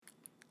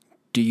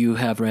Do you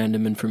have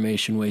random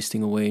information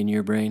wasting away in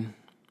your brain?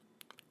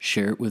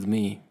 Share it with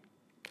me.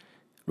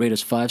 Rate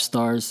us 5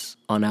 stars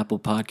on Apple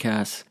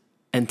Podcasts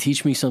and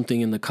teach me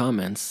something in the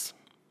comments,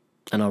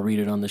 and I'll read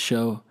it on the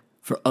show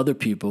for other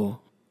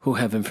people who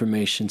have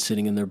information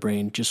sitting in their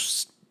brain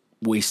just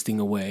wasting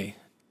away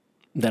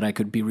that I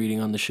could be reading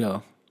on the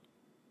show.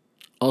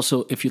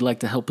 Also, if you'd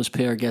like to help us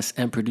pay our guests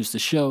and produce the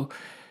show,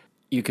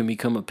 you can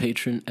become a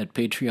patron at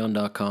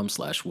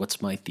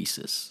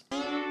patreon.com/whatsmythesis.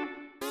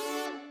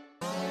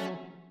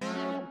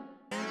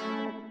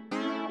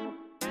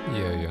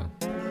 Yeah.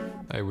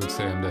 I would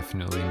say I'm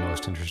definitely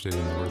most interested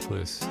in the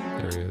worthless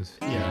areas.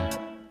 Yeah.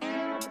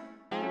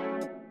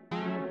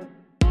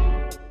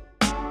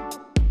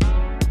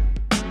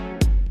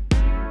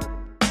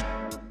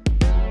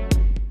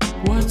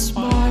 What's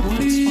my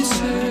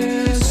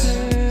thesis?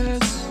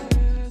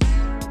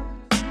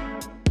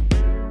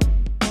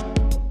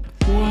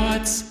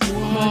 What's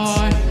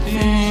my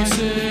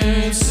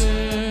thesis?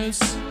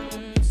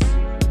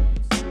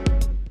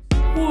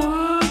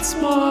 What's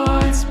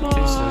my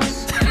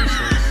thesis?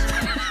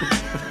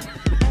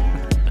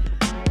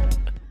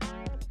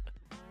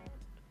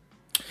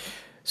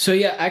 So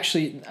yeah,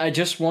 actually, I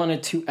just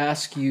wanted to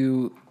ask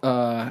you,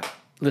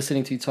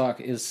 listening to you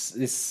talk,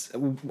 is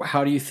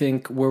how do you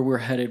think where we're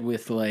headed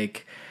with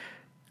like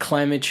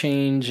climate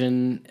change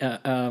and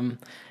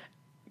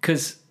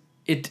because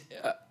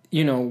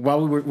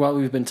while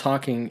we've been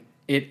talking,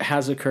 it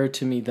has occurred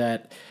to me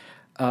that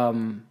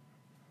I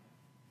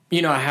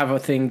have a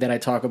thing that I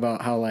talk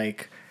about how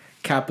like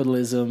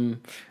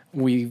capitalism,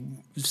 we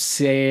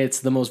say it's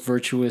the most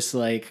virtuous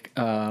like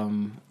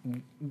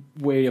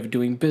way of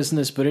doing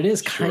business, but it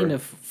is kind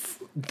of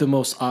the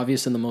most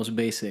obvious and the most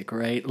basic,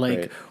 right?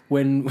 Like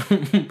when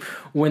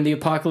the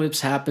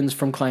apocalypse happens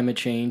from climate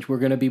change, we're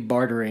going to be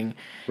bartering,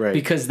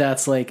 because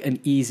that's like an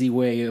easy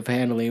way of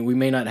handling it. We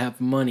may not have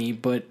money,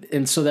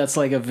 and so that's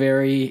like a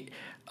very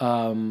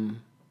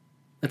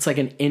it's like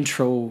an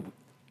intro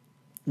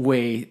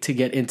way to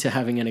get into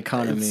having an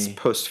economy. It's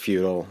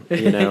post-feudal,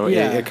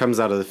 it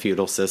comes out of the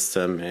feudal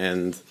system,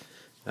 and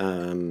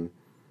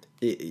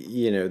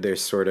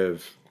there's sort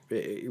of,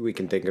 we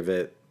can think of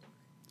it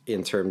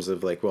in terms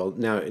of like, well,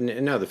 now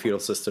the feudal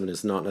system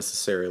is not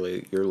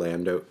necessarily your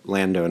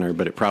landowner,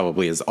 but it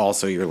probably is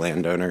also your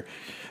landowner,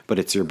 but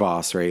it's your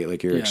boss, right?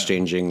 Like you're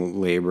exchanging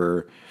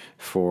labor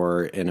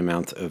for an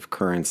amount of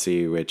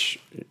currency, which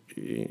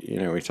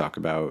we talk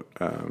about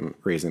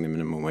raising the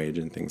minimum wage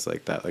and things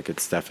like that. Like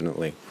it's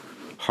definitely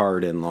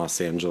hard in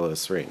Los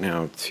Angeles right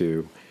now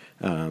to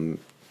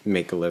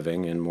make a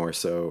living, and more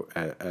so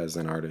as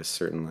an artist,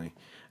 certainly.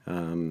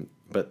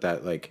 But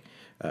that like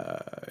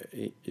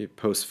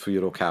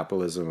post-feudal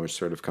capitalism, which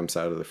sort of comes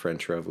out of the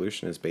French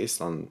Revolution, is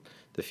based on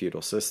the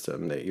feudal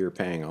system, that you're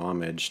paying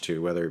homage to,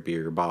 whether it be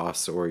your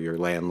boss or your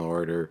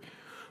landlord or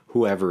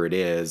whoever it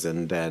is,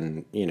 and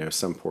then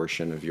some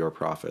portion of your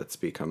profits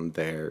become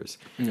theirs.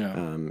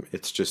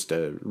 It's just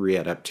a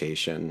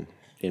readaptation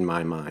in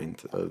my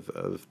mind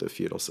of the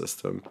feudal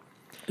system.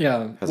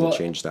 Hasn't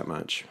changed that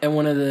much. And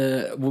one of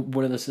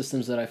the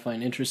systems that I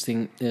find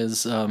interesting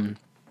is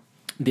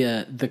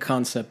the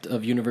concept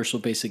of universal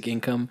basic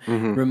income.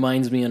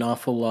 Reminds me an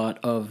awful lot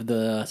of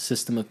the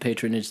system of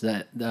patronage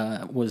that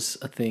was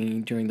a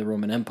thing during the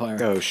Roman Empire.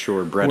 Oh,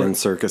 sure, bread and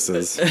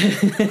circuses.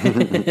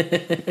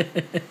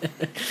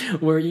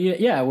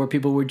 where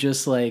people were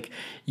just like,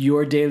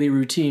 your daily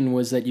routine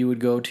was that you would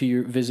go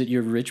to visit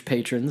your rich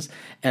patrons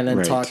and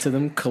then talk to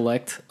them,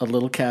 collect a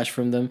little cash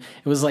from them.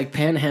 It was like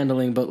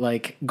panhandling, but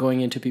like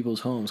going into people's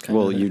homes.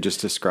 You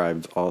just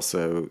described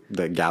also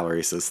the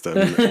gallery system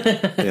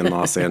in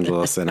Los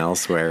Angeles and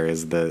elsewhere,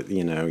 is that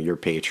your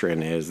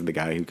patron is the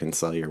guy who can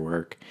sell your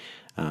work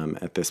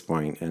at this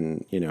point.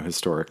 And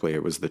historically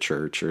it was the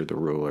church or the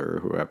ruler or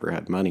whoever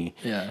had money.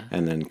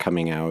 And then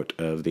coming out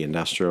of the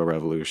Industrial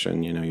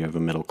Revolution, you have a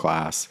middle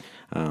class.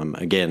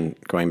 Again,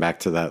 going back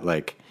to that,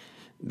 like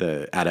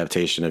the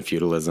adaptation of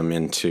feudalism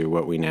into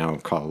what we now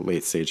call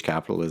late stage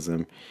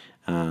capitalism,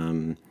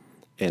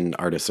 and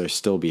artists are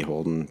still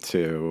beholden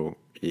to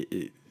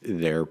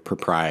their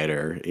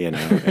proprietor. You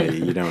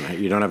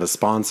don't have a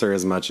sponsor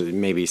as much as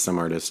maybe some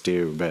artists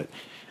do, but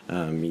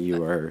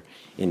you are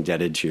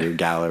indebted to your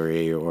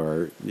gallery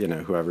or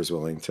whoever's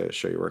willing to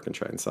show your work and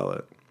try and sell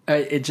it.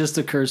 It just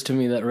occurs to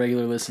me that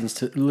regular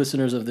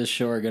listeners of this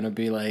show are going to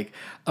be like,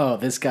 oh,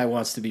 this guy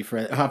wants to be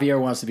friends. Javier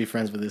wants to be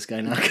friends with this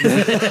guy now. Because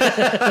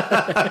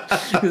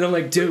I'm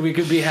like, dude, we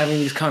could be having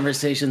these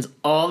conversations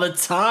all the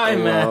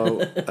time, man.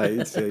 Well,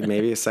 I'd say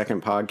maybe a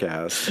second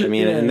podcast. I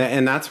mean,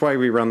 and that's why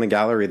we run the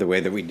gallery the way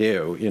that we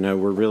do.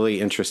 We're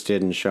really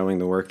interested in showing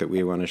the work that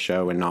we want to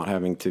show and not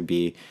having to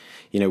be,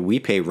 we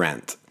pay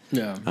rent.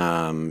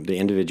 The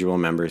individual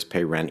members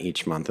pay rent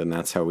each month, and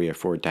that's how we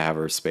afford to have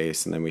our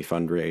space. And then we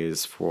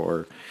fundraise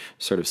for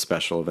sort of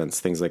special events,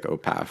 things like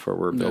OPAF, where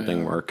we're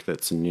building work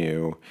that's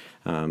new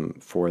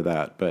for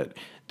that. But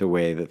the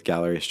way that the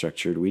gallery is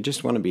structured. We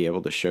just want to be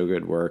able to show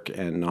good work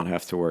and not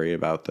have to worry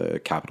about the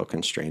capital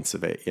constraints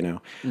of it.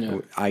 You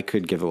know, I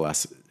could give a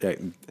less. I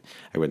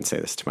wouldn't say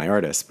this to my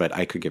artists, but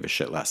I could give a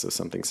shit less if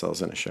something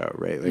sells in a show,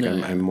 right? Like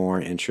I'm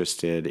more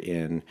interested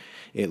in,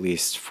 at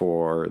least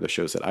for the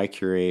shows that I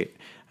curate,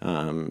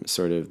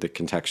 sort of the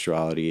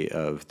contextuality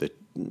of the,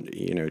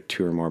 you know,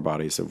 two or more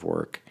bodies of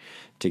work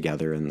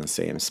together in the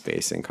same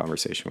space in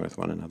conversation with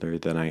one another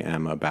than I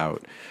am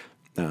about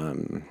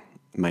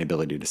my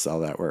ability to sell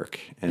that work.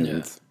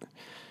 And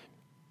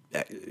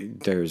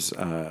there's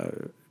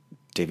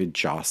David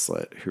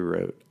Joslet, who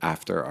wrote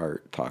After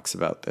Art, talks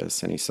about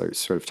this, and he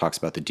sort of talks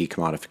about the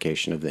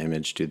decommodification of the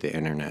image to the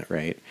internet,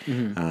 right?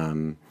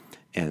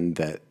 And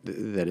that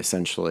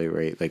essentially,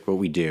 right, like what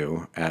we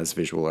do as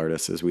visual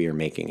artists is we are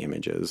making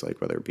images,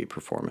 like whether it be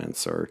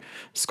performance or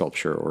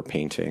sculpture or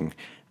painting.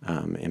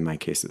 In my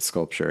case, it's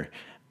sculpture.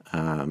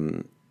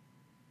 And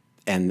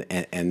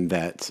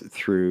that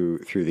through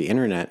the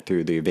internet,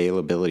 through the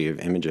availability of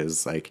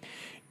images, like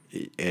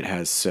it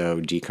has so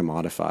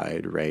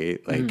decommodified, right?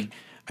 Like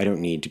I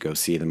don't need to go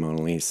see the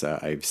Mona Lisa.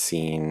 I've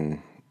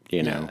seen,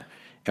 you know,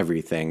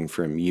 everything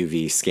from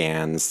UV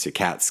scans to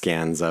CAT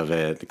scans of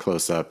it,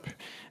 close up.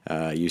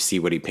 You see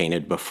what he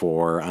painted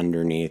before,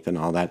 underneath, and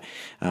all that.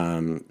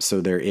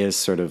 So there is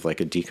sort of like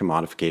a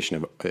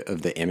decommodification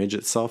of the image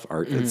itself,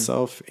 art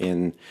itself,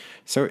 in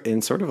sort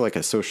of like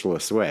a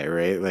socialist way,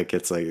 right? Like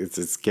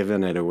it's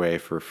given it away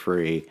for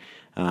free,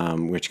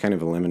 which kind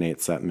of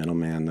eliminates that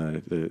middleman,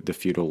 the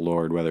feudal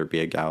lord, whether it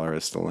be a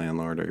gallerist, a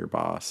landlord, or your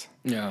boss.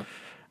 Yeah.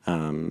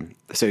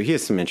 So he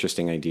has some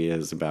interesting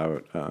ideas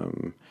about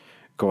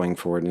going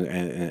forward,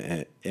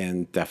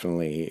 and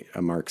definitely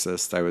a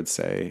Marxist, I would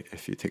say.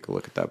 If you take a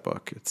look at that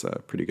book, it's a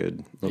pretty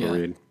good little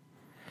read.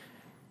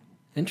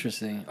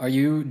 Interesting. I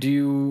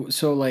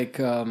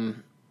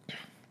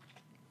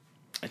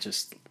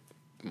just,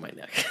 my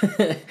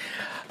neck.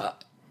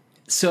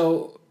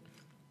 So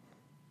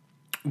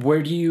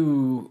where do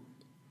you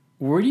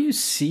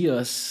see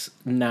us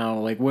now?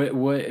 Like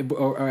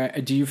or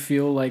do you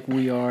feel like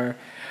we are,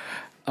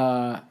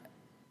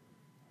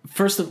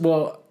 first of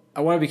all, I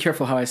want to be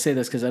careful how I say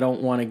this because I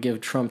don't want to give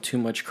Trump too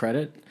much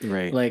credit.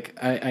 Right. Like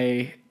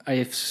I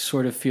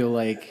sort of feel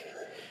like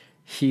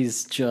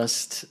he's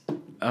just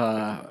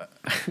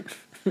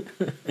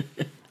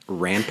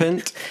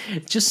rampant.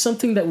 Just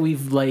something that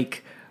we've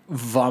like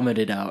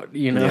vomited out,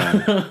 you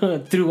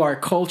know, through our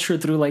culture,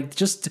 through like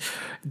just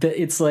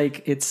it's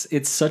like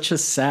it's such a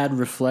sad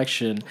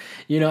reflection,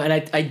 you know.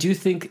 And I do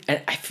think,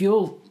 I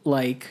feel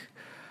like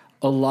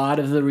a lot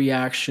of the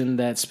reaction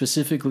that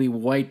specifically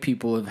white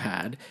people have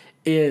had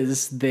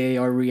is they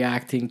are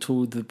reacting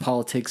to the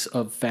politics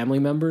of family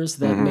members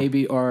that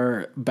maybe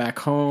are back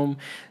home.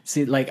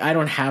 See, like, I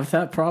don't have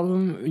that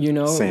problem, you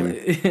know?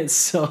 Same.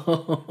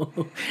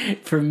 So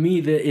for me,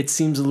 it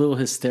seems a little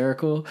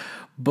hysterical,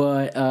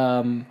 but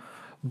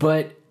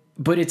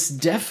it's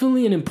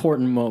definitely an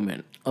important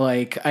moment.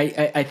 Like,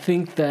 I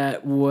think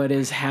that what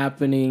is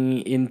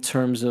happening in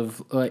terms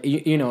of,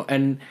 you know,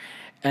 and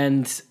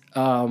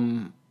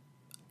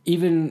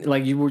even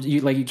like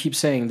you keep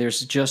saying,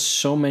 there's just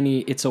so many.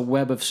 It's a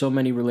web of so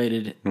many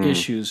related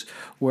issues.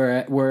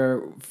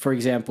 Where, for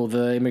example,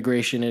 the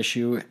immigration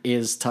issue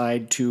is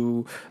tied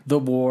to the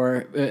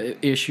war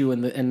issue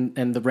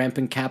and the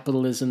rampant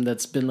capitalism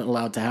that's been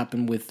allowed to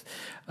happen with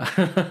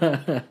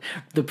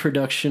the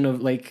production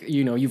of, like,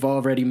 you know, you've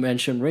already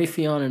mentioned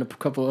Raytheon and a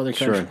couple other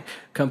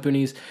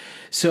companies.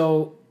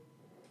 So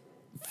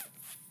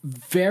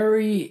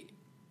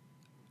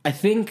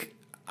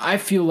I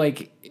feel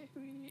like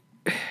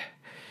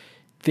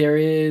there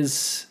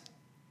is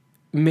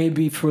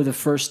maybe for the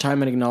first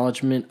time an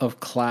acknowledgement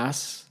of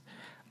class,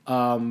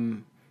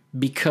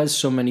 because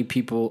so many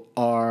people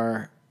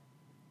are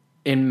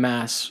en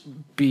masse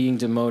being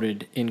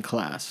demoted in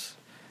class.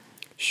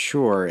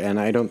 Sure, and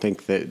I don't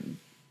think that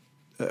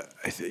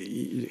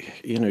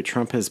you know,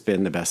 Trump has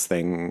been the best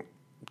thing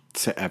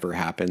to ever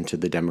happen to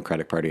the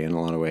Democratic Party in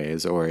a lot of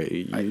ways, or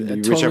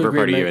whichever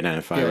party you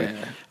identify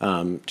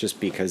with, just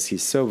because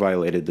he's so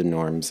violated the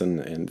norms, and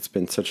it's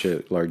been such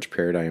a large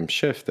paradigm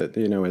shift that,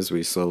 you know, as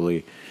we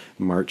slowly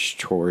march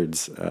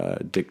towards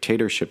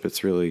dictatorship,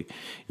 it's really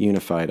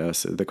unified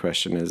us. The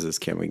question is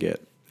can we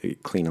get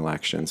clean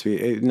elections?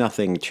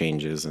 Nothing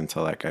changes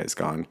until that guy's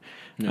gone.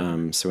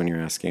 So when you're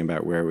asking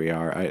about where we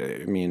are,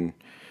 I mean,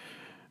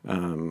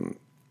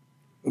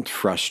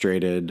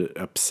 frustrated,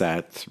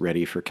 upset,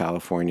 ready for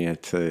California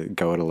to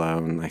go it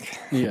alone. Like,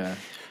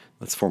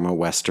 let's form a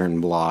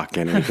Western bloc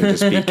and we can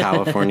just be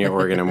California,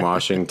 Oregon, and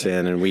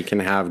Washington, and we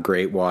can have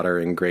great water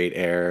and great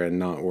air and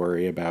not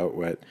worry about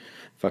what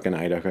fucking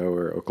Idaho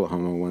or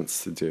Oklahoma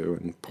wants to do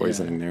and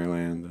poisoning their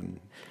land. And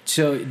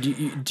so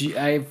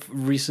I've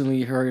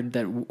recently heard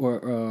that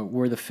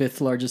we're the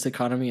fifth largest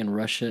economy and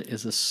Russia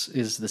is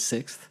the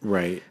sixth.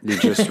 Right. We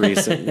just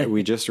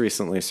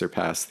recently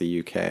surpassed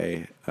the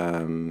UK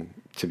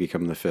to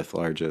become the fifth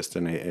largest,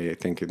 and I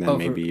think then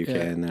maybe UK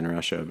and then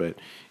Russia. But,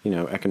 you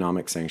know,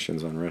 economic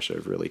sanctions on Russia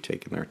have really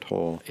taken their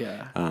toll.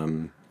 Yeah.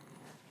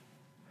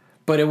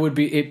 But it would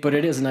be but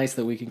it is nice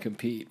that we can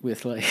compete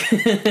with like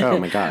Oh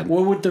my God.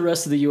 What would the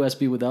rest of the US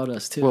be without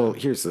us too? Well,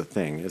 here's the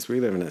thing: is we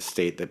live in a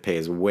state that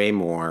pays way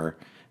more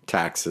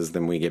taxes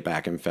than we get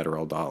back in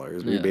federal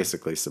dollars. We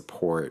basically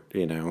support,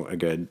 a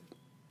good,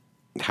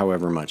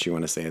 however much you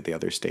want to say at the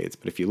other states.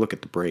 But if you look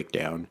at the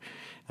breakdown,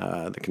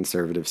 the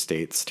conservative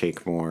states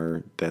take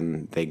more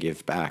than they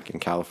give back.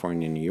 And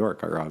California and New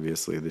York are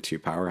obviously the two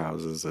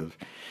powerhouses of,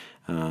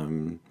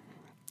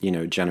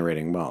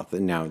 generating wealth.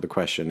 And now the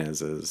question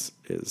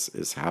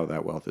is how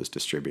that wealth is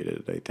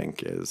distributed, I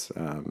think is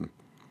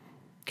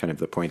kind of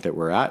the point that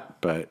we're at.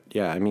 But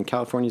yeah, I mean,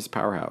 California's a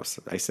powerhouse.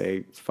 I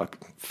say fuck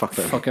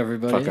them. Fuck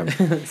everybody. Fuck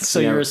them. So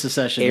you're a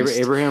secessionist.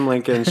 Abraham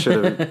Lincoln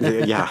should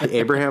have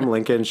Abraham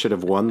Lincoln should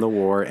have won the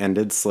war,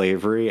 ended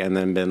slavery, and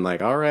then been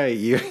like, all right,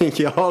 you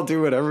all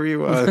do whatever you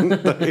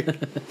want. Like,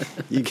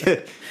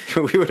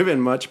 we would have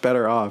been much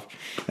better off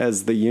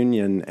as the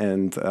Union,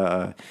 and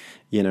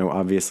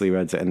obviously we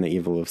had to end the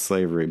evil of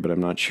slavery, but I'm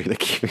not sure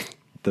that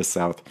the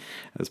South.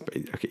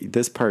 Okay,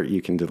 this part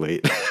you can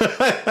delete.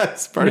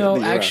 That's part of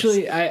the US.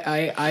 Actually,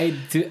 I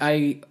do.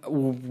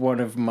 One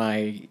of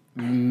my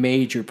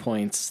major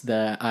points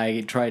that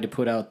I try to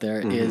put out there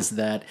is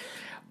that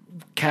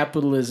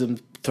capitalism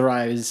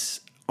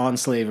thrives on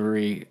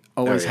slavery.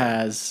 Always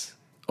has,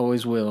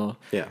 always will.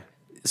 Yeah.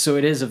 So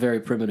it is a very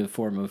primitive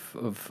form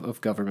of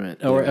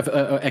government or of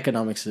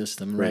economic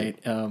system, right?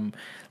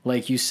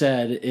 Like you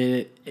said,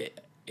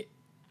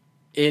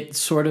 it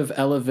sort of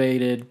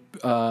elevated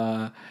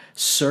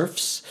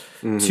serfs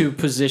to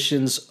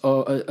positions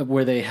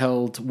where they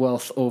held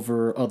wealth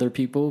over other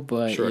people.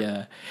 But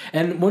yeah,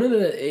 and one of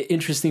the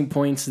interesting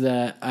points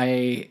that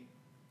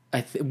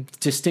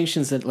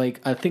distinctions that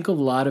I think a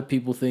lot of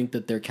people think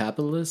that they're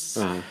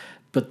capitalists.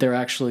 But they're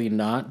actually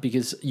not,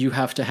 because you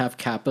have to have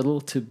capital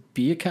to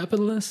be a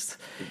capitalist.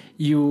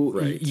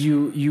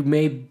 You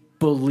may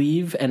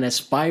believe and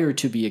aspire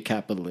to be a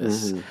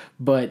capitalist,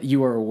 but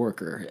you are a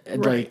worker.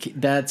 Right. Like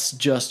that's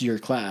just your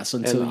class.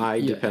 Until and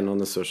I depend on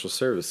the social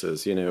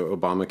services.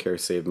 Obamacare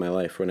saved my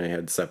life when I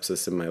had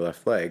sepsis in my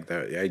left leg.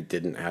 That I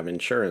didn't have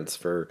insurance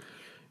for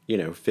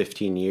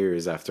 15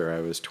 years after I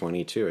was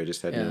 22. I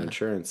just had no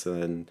insurance,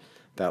 and then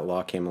that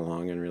law came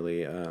along and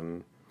really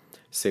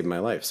saved my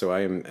life. So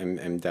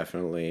I'm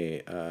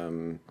definitely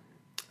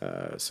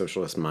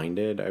socialist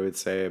minded, I would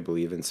say. I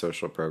believe in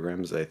social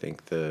programs. I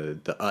think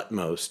the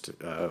utmost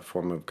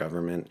form of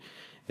government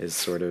is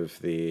sort of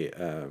the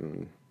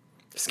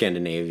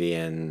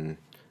Scandinavian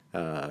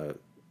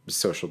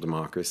social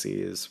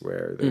democracies,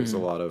 where there's a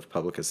lot of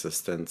public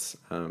assistance.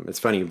 It's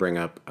funny you bring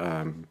up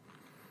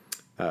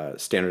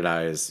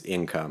standardized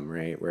income,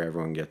 right, where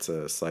everyone gets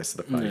a slice of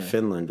the pie.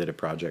 Finland did a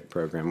project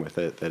program with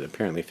it that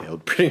apparently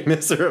failed pretty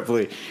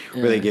miserably,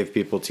 where they give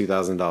people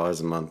 $2,000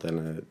 a month in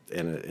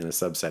a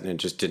subset, and it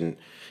just didn't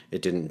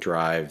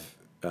drive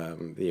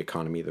the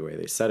economy the way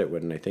they said it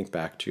would. And I think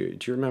back to,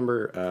 do you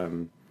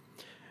remember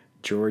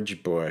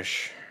George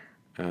Bush?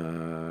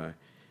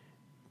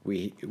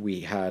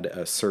 We had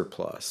a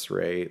surplus,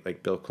 right?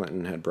 Like Bill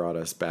Clinton had brought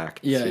us back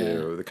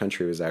to the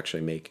country was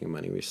actually making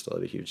money. We still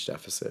had a huge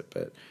deficit,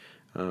 but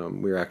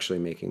we were actually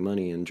making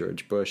money. And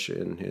George Bush,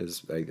 in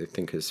his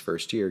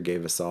first year,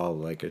 gave us all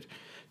like a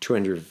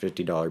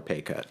 $250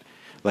 pay cut.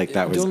 Like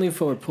that was. Don't lean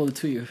forward. Pull it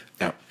to you.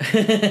 Yeah,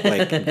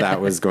 like that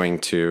was going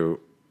to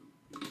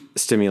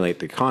stimulate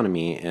the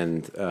economy,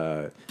 and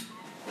that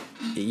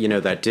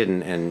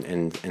didn't.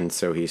 And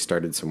so he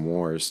started some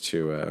wars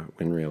to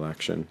win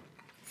re-election.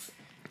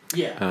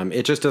 Yeah.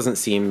 It just doesn't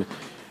seem.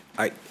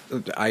 I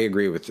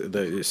agree with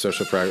the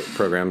social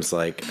programs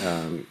like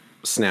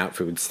SNAP,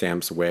 food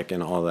stamps, WIC,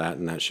 and all that,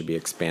 and that should be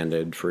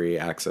expanded. Free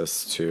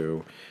access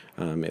to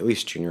at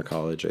least junior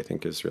college, I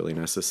think, is really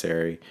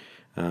necessary.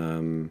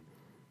 And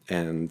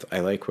I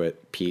like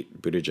what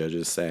Pete Buttigieg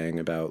is saying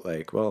about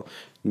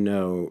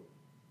no,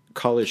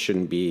 college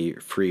shouldn't be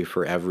free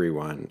for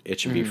everyone. It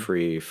should be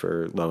free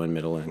for low and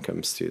middle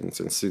income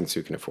students, and students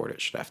who can afford it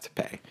should have to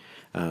pay,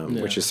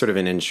 which is sort of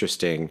an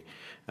interesting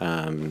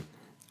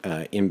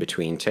in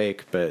between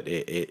take, but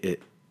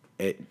it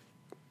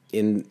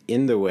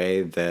in the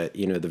way that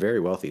the very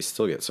wealthy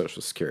still get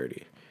Social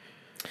Security.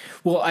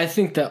 Well, I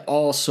think that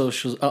all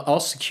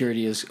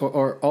security is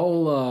or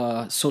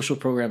all social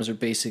programs are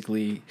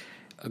basically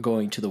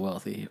going to the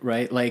wealthy,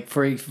 right? Like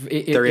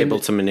they're able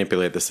to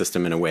manipulate the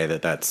system in a way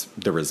that's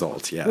the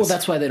result. Yes. Well,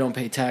 that's why they don't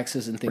pay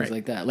taxes and things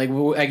like that. Like,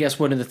 I guess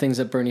one of the things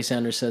that Bernie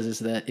Sanders says is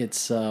that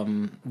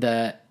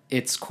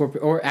it's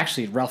corporate, or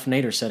actually Ralph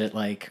Nader said it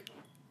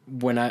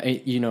when I,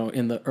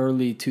 in the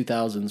early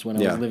 2000s when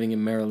I was living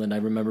in Maryland, I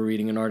remember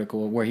reading an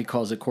article where he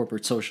calls it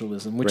corporate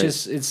socialism, which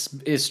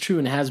is true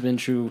and has been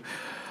true.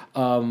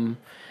 And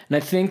I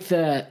think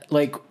that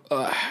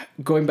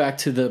going back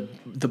to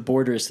the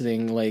borders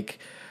thing,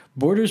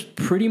 borders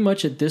pretty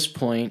much at this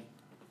point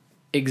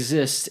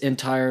exist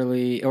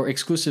entirely or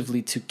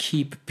exclusively to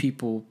keep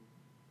people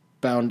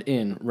bound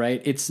in,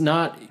 right? It's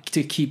not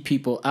to keep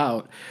people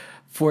out.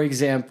 for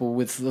example,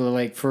 with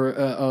like for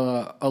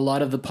a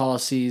lot of the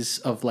policies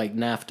of like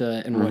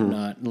NAFTA and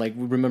whatnot, like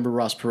remember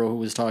Ross Perot who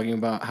was talking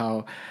about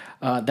how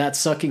that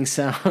sucking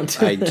sound.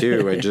 I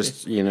do. I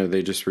just,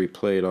 they just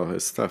replayed all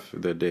his stuff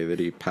the day that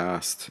he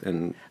passed,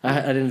 and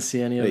I didn't see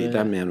any of it.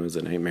 That man was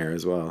a nightmare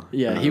as well.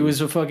 Yeah, he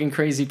was a fucking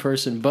crazy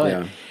person,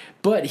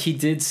 but he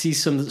did see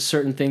some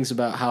certain things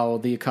about how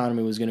the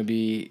economy was going to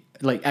be.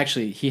 Like,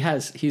 actually,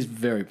 he's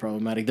very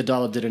problematic. The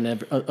Dollop did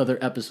other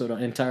episode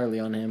entirely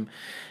on him.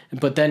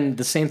 But then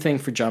the same thing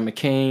for John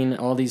McCain,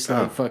 all these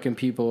like fucking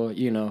people,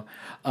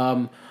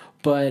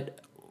 but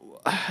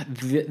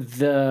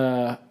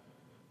the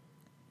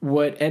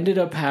what ended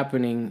up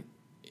happening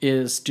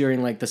is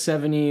during like the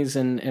 70s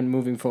and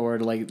moving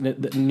forward, like the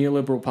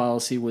neoliberal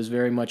policy was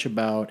very much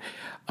about,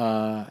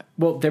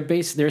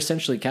 they're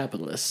essentially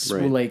capitalists,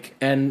 right. Like,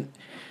 and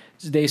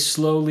they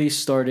slowly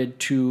started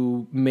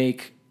to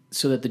make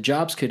so that the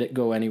jobs could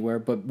go anywhere,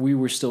 but we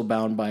were still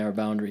bound by our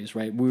boundaries,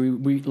 right?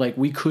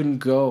 We couldn't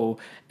go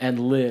and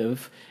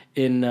live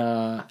in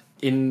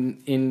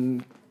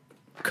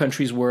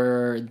countries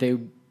where they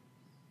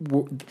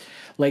were,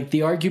 like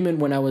the argument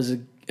when I was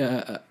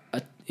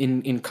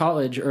in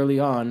college early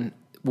on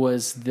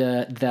was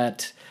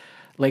that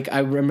like I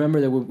remember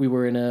that we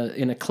were in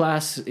a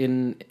class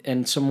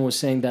and someone was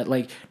saying that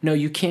like no,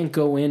 you can't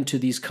go into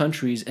these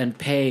countries and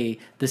pay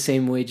the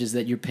same wages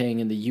that you're paying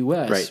in the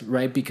U.S.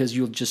 right? Because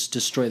you'll just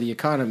destroy the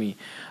economy.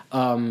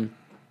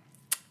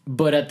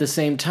 But at the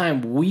same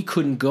time, we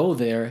couldn't go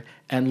there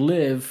and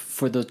live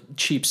for the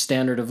cheap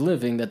standard of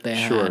living that they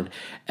had,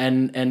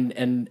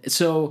 and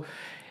so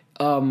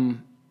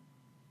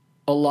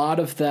a lot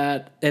of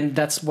that, and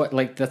that's what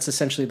like that's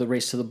essentially the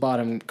race to the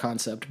bottom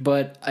concept.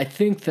 But I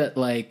think that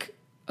like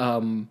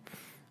even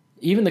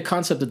the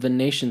concept of the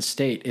nation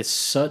state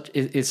is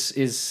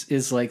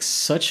like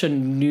such a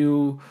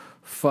new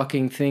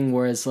fucking thing.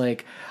 Whereas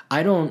like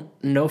I don't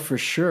know for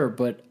sure,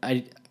 but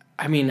I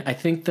mean I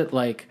think that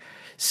like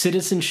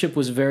citizenship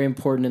was very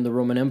important in the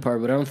Roman Empire,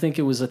 but I don't think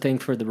it was a thing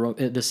for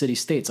the city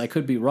states. I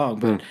could be wrong,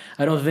 but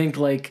I don't think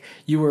like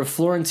you were a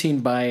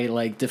Florentine by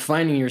like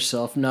defining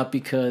yourself, not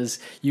because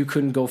you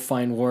couldn't go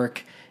find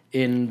work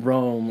in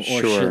Rome or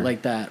shit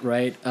like that,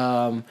 right?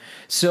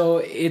 So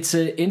it's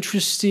an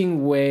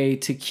interesting way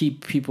to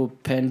keep people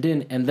penned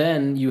in. And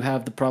then you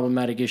have the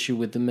problematic issue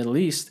with the Middle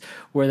East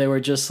where they were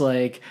just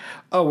like,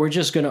 oh, we're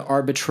just going to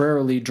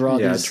arbitrarily draw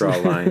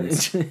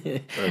lines.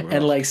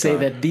 And like say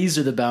that these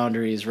are the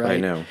boundaries, right? I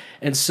know.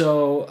 And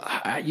so,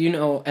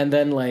 and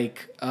then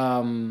like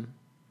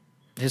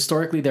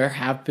historically there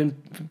have been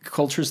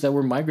cultures that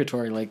were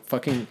migratory, like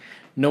fucking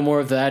no more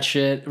of that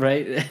shit,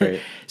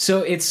 right? So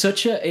it's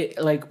such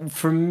like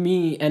for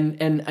me,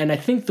 and I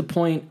think the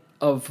point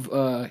of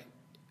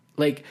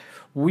like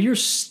we're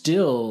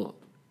still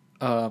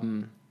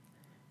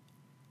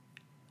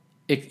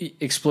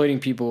exploiting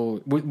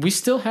people. We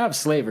still have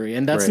slavery,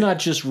 and that's not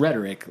just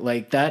rhetoric.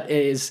 Like that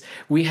is,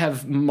 we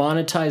have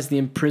monetized the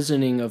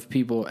imprisoning of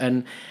people,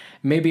 and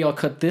maybe I'll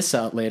cut this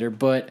out later,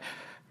 but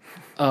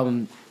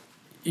the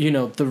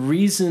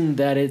reason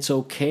that it's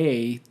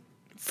okay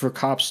for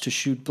cops to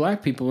shoot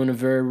black people in a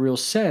very real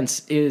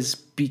sense is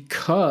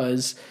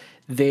because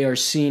they are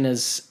seen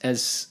as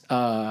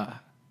well,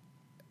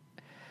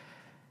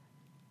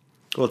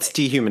 it's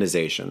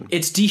dehumanization.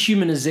 It's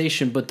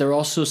dehumanization, but they're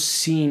also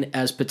seen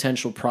as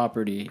potential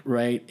property,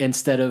 right?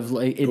 Instead of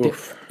like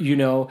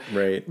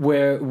right.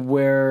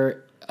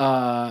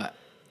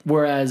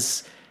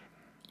 Whereas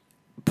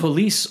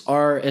police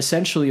are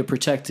essentially a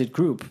protected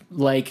group,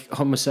 like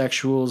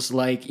homosexuals,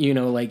 like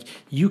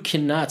you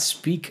cannot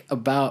speak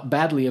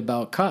badly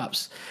about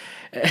cops.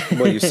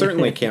 Well, you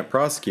certainly can't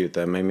prosecute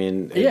them. I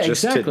mean,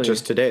 exactly.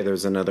 Just today,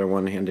 there's another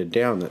one handed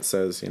down that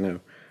says,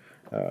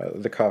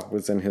 the cop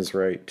was in his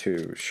right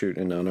to shoot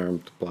an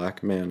unarmed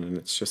black man, and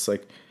it's just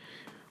like,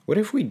 what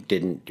if we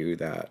didn't do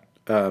that?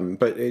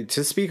 But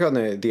to speak on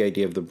the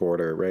idea of the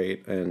border,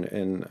 right,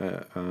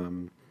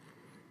 and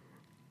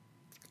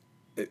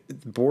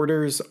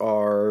borders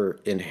are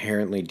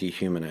inherently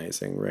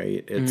dehumanizing,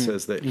 right? It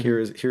says that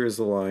here's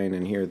the line,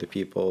 and here are the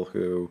people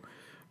who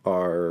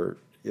are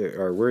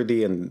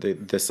worthy, and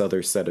this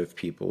other set of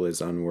people is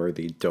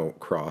unworthy. Don't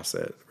cross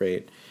it,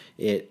 right?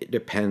 It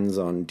depends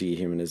on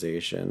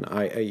dehumanization.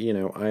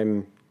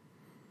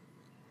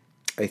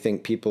 I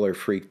think people are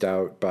freaked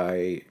out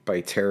by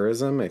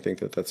terrorism. I think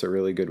that that's a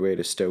really good way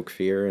to stoke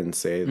fear and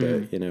say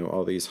that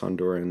all these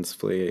Hondurans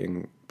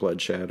fleeing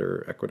bloodshed,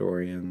 or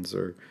Ecuadorians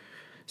or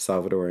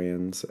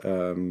Salvadorians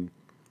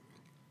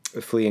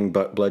fleeing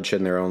bloodshed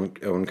in their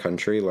own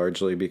country,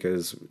 largely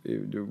because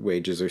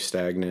wages are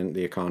stagnant,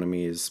 the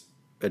economy is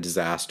a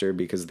disaster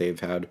because they've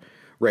had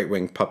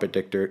right-wing puppet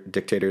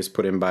dictators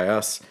put in by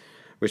us,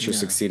 which are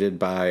succeeded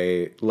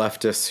by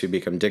leftists who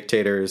become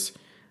dictators.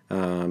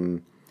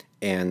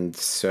 And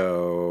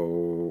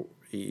so,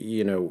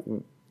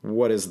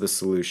 what is the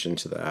solution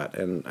to that?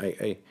 And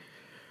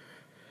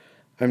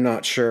I'm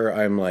not sure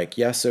I'm like,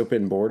 yes,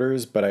 open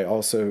borders, but I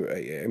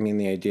mean,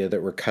 the idea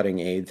that we're cutting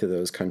aid to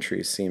those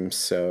countries seems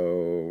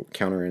so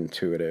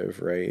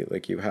counterintuitive, right?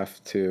 Like you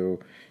have to,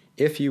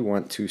 if you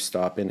want to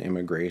stop an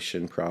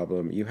immigration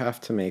problem, you have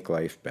to make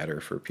life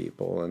better for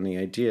people. And the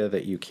idea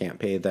that you can't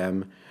pay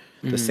them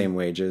the same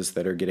wages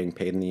that are getting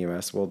paid in the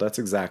U.S., well, that's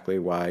exactly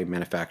why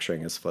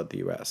manufacturing has fled the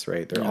U.S.,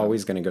 right? They're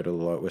always going to go to the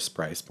lowest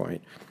price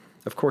point.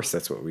 Of course,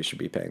 that's what we should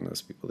be paying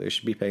those people. They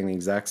should be paying the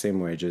exact same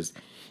wages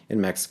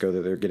in Mexico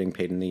that they're getting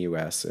paid in the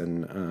U.S.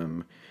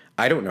 And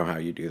I don't know how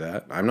you do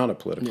that. I'm not a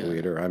political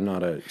leader. I'm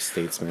not a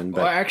statesman.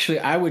 But well, actually,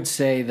 I would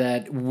say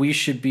that we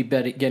should be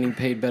getting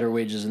paid better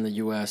wages in the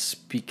U.S.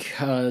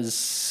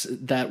 because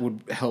that would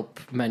help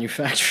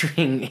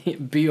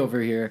manufacturing be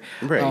over here.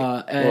 Right.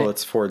 Well,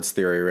 it's Ford's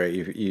theory, right?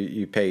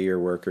 You pay your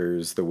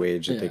workers the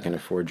wage that they can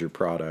afford your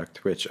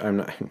product, which I'm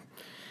not.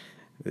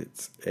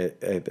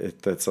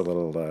 That's a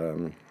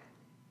little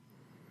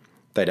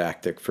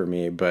didactic for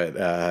me, but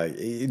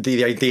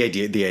the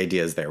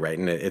idea is there, right?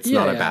 And it's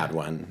not a bad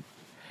one.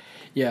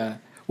 Yeah.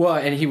 Well,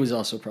 and he was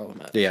also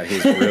problematic. Yeah,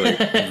 he's really,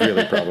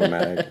 really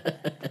problematic.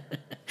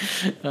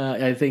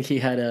 I think he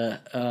had a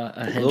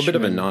little bit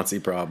of a Nazi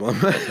problem.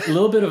 A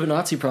little bit of a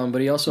Nazi problem,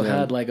 but he also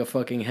had like a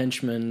fucking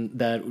henchman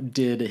that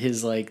did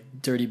his like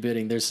dirty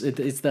bidding.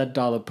 It's that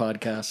Dollop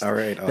podcast. All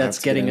right, that's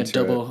getting a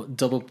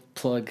double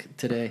plug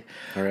today.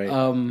 All right,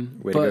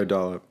 way to go,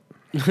 Dollop.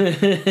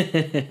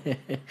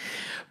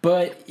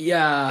 But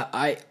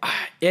yeah,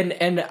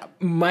 and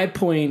my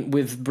point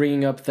with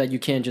bringing up that you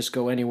can't just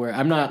go anywhere.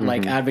 I'm not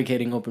like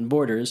advocating open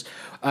borders.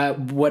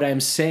 What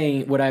I'm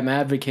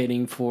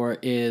advocating for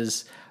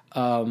is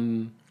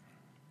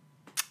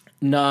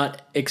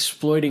not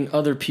exploiting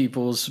other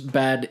people's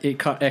bad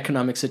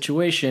economic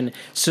situation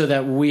so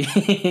that we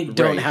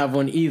don't have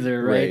one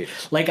either, right?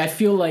 Like I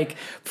feel like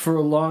for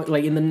a long,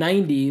 like in the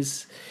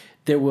 90s,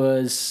 there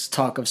was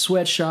talk of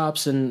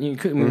sweatshops, and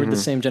we were the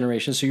same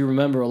generation, so you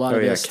remember a lot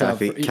of this stuff.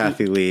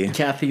 Kathy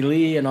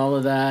Lee, and all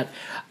of that,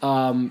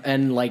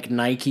 and like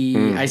Nike.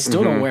 I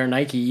still don't wear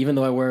Nike, even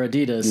though I wear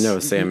Adidas. No,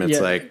 Sam. It's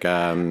like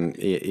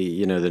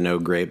the no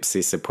grapes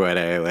si se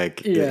puede.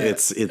 Like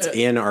it's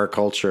in our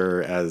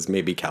culture as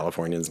maybe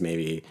Californians,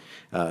 maybe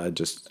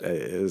just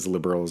as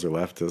liberals or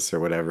leftists or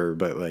whatever,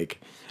 but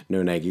like.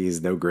 No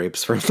Nikes, no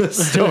grapes from the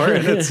store,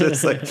 and it's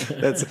just like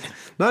that's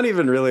not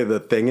even really the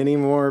thing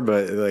anymore.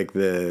 But like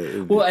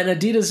and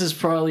Adidas is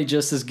probably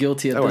just as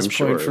guilty at this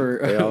point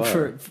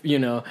for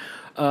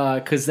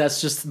because that's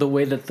just the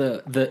way that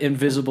the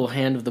invisible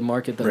hand of the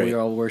market that we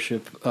all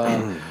worship.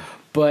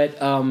 But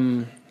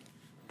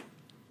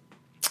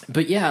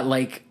yeah,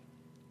 like.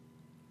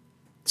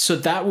 So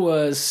that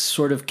was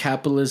sort of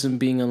capitalism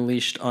being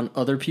unleashed on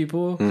other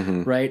people,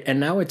 right? And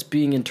now it's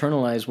being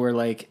internalized where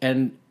like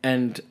and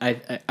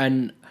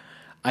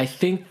I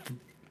think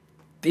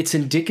it's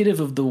indicative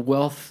of the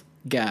wealth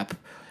gap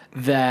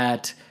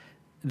that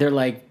they're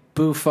like,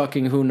 boo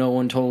fucking who, no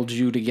one told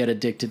you to get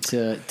addicted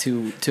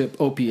to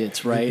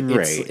opiates, right?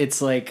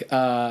 It's like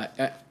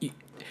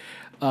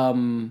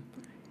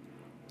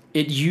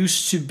it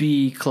used to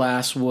be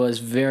class was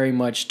very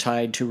much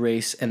tied to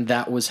race, and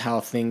that was how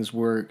things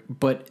were.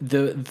 But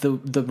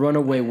the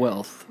runaway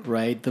wealth,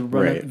 right?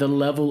 The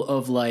level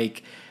of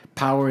like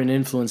power and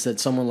influence that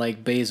someone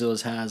like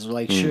Bezos has,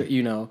 like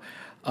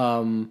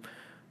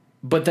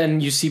but then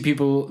you see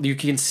people, you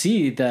can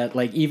see that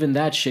like even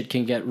that shit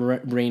can get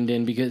reined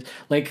in because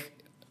like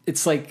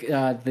it's like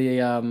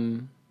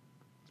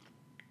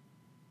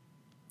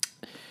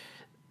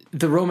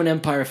the Roman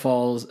Empire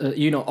falls,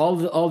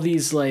 all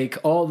these like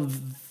all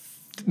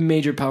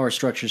major power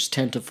structures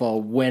tend to fall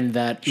when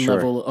that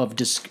level of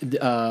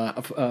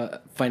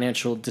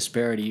financial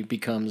disparity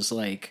becomes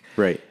like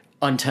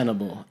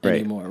untenable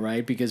anymore,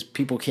 right? Because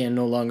people can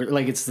no longer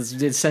like it's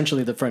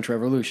essentially the French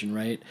Revolution,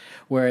 right?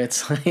 Where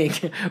it's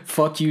like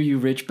fuck you, you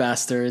rich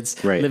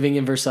bastards, living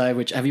in Versailles.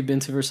 Which have you been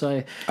to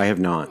Versailles? I have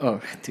not.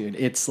 Oh, dude,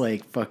 it's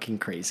like fucking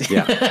crazy.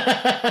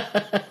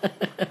 Yeah.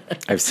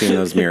 I've seen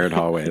those mirrored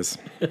hallways.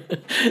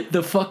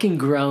 The fucking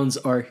grounds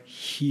are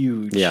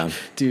huge. Yeah.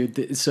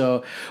 Dude.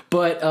 So,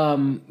 but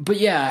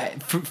yeah,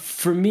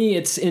 for me,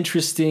 it's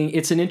interesting.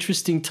 It's an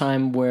interesting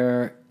time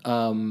where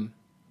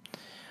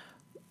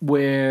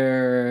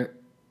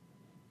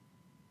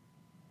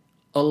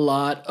a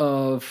lot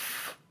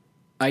of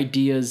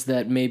ideas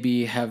that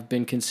maybe have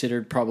been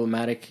considered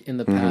problematic in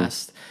the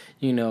past,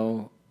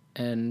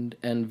 and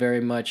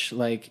very much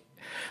like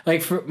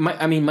for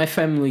my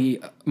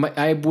family,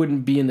 I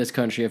wouldn't be in this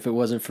country if it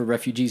wasn't for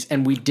refugees,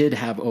 and we did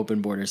have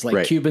open borders.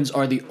 Like Cubans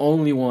are the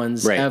only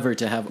ones ever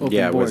to have open borders.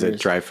 Yeah, was it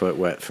dry foot,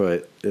 wet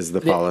foot is the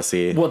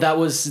policy? Well, that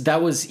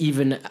was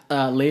even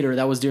later.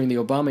 That was during the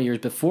Obama years.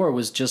 Before it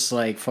was just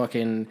like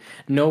fucking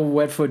no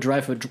wet foot,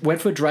 dry foot.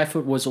 Wet foot, dry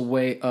foot was a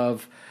way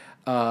of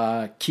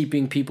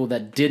keeping people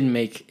that didn't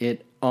make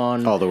it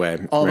on all the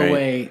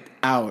way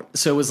out.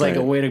 So it was like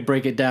a way to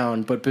break it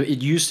down, but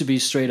it used to be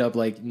straight up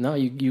like, no,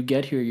 you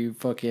get here, you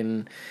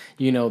fucking,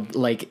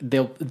 like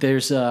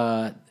there's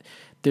a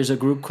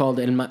group called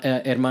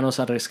Hermanos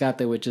al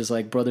Rescate, which is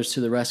like Brothers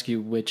to the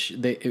Rescue, which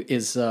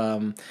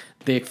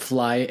they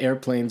fly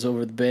airplanes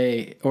over the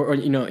bay or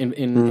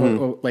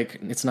or like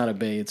it's not a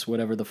bay, it's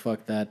whatever the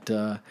fuck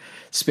that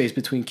space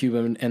between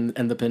Cuba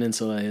and the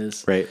peninsula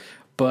is. Right.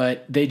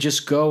 but they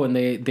just go and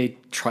they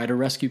try to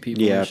rescue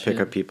people. Yeah, and pick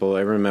shit. up people.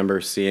 I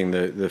remember seeing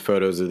the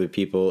photos of the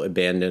people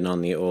abandoned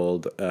on the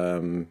old,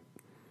 what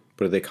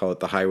do they call it?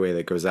 The highway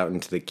that goes out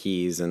into the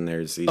Keys, and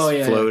there's these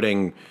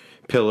floating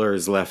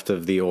pillars left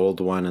of the old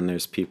one, and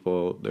there's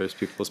people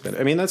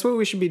spending. I mean, that's what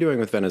we should be doing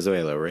with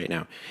Venezuela right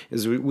now.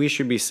 Is we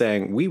should be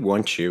saying, we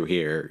want you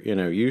here. You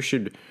know, you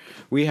should.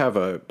 We have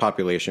a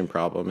population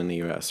problem in the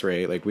U.S.,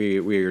 right? Like we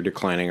are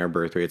declining, our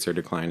birth rates are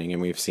declining,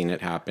 and we've seen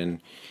it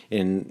happen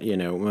in, you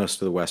know, most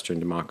of the Western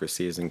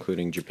democracies,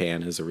 including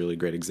Japan is a really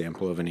great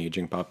example of an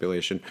aging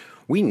population.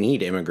 We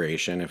need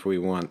immigration if we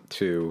want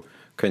to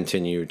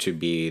continue to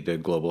be the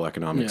global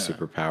economic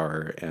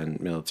superpower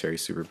and military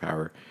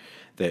superpower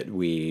that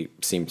we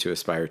seem to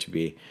aspire to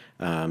be.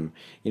 You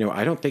know,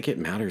 I don't think it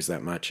matters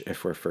that much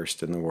if we're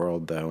first in the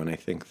world, though. And I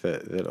think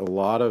that a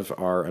lot of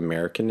our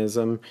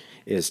Americanism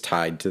is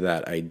tied to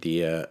that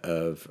idea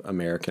of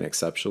American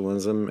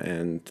exceptionalism.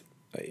 And,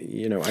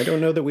 you know, I don't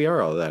know that we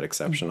are all that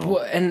exceptional.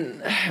 Well,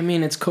 and I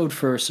mean, it's code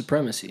for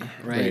supremacy,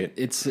 right?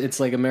 It's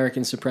like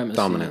American supremacy,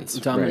 dominance,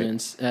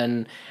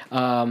 right.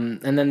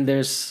 And then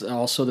there's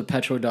also the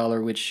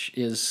petrodollar, which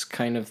is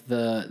kind of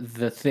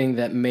the thing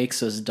that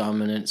makes us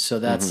dominant. So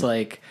that's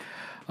like,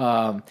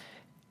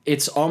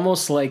 it's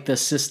almost like the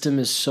system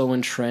is so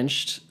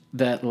entrenched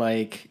that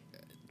like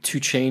to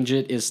change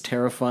it is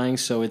terrifying.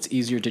 So it's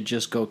easier to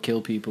just go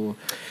kill people.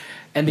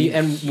 And the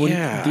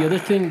other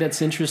thing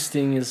that's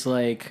interesting is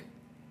like,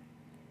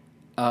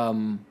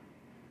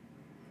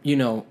 you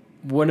know,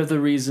 one of the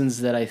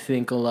reasons that I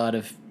think a lot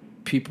of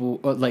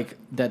people like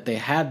that they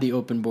had the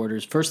open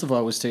borders, first of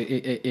all, was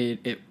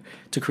to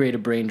create a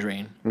brain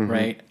drain,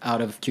 right,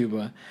 out of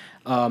Cuba.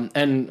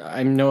 And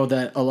I know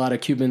that a lot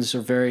of Cubans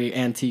are very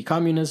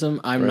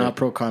anti-communism. I'm not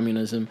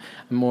pro-communism.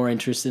 I'm more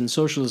interested in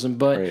socialism,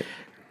 but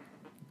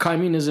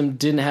communism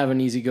didn't have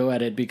an easy go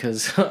at it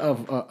because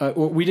of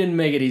we didn't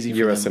make it easy for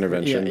U.S. them.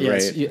 intervention,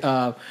 right?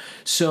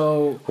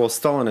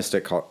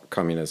 Stalinistic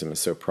communism is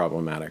so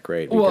problematic,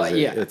 right? Because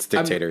it's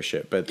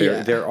dictatorship, but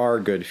there are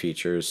good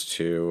features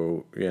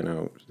to, you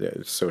know,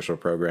 social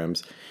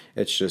programs.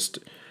 It's just,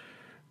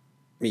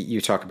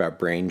 you talk about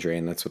brain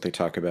drain. That's what they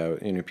talk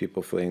about. You know,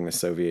 people fleeing the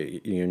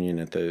Soviet Union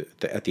at the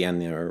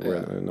end there,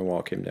 when the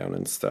wall came down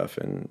and stuff,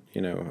 and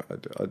you know,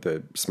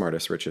 the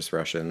smartest, richest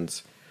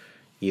Russians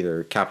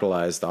either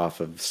capitalized off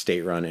of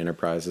state-run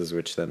enterprises,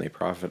 which then they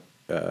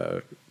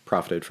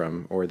profited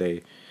from, or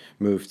they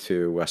moved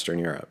to Western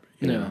Europe.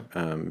 You know,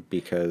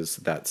 because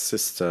that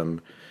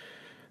system,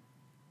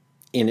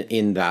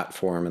 in that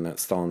form, in that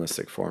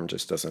Stalinistic form,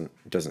 just doesn't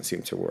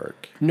seem to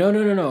work.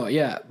 No.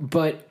 Yeah,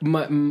 but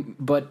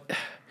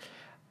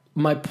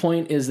my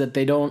point is that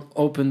they don't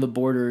open the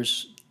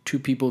borders to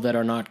people that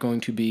are not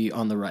going to be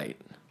on the right?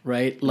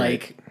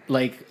 Like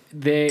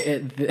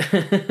they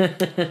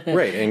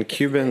right, and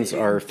Cubans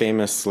are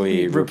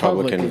famously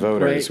Republican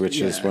voters, right?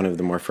 Which is one of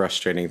the more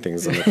frustrating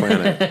things on the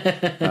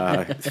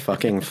planet.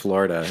 Fucking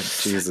Florida,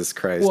 Jesus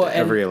Christ!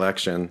 Every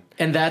election,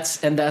 and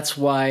that's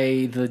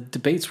why the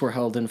debates were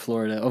held in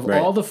Florida. Of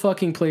all the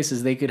fucking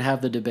places they could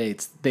have the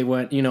debates, they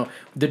went. You know,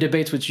 the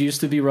debates which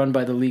used to be run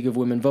by the League of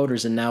Women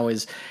Voters and now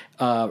is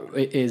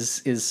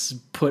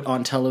put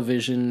on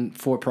television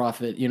for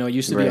profit. You know, it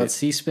used to be on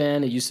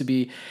C-SPAN. It used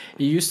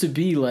to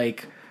be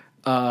like.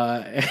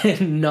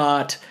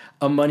 Not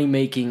a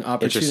money-making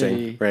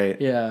opportunity. Interesting,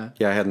 right? Yeah.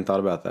 I hadn't thought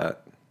about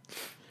that.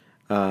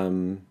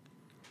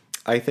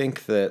 I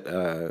think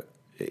that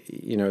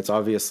you know, it's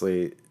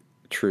obviously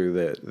true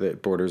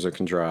that borders are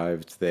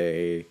contrived.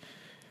 They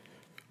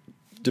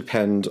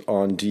depend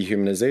on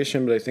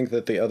dehumanization, but I think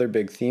that the other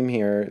big theme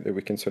here that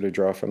we can sort of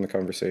draw from the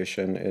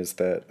conversation is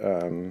that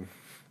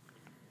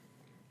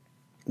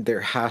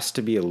there has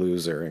to be a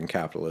loser in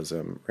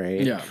capitalism,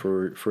 right? Yeah.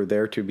 For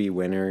there to be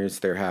winners,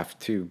 there have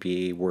to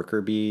be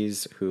worker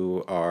bees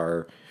who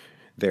are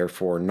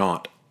therefore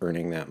not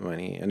earning that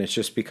money. And it's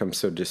just become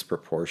so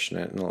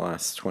disproportionate in the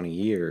last 20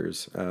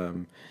 years,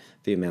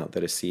 the amount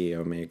that a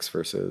CEO makes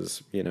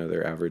versus, you know,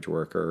 their average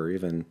worker or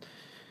even,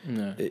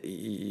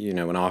 you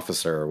know, an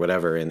officer or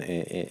whatever in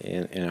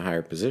a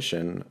higher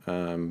position.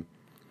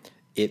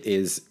 It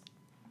is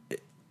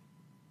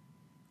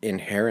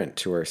inherent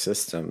to our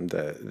system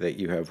that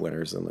you have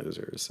winners and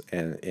losers,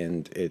 and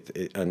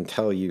it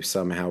until you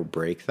somehow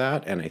break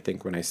that, and I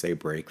think when I say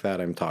break that,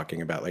 I'm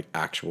talking about like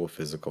actual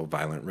physical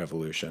violent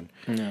revolution,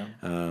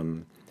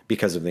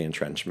 because of the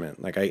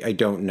entrenchment. Like I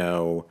don't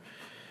know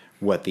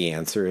what the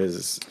answer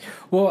is.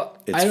 Well,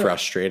 it's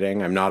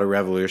frustrating. I'm not a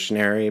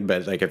revolutionary,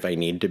 but like if I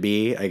need to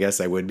be, I guess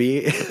I would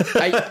be.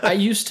 I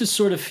used to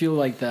sort of feel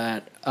like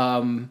that,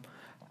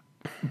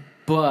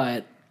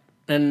 but.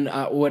 And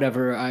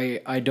whatever,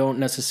 I don't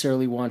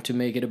necessarily want to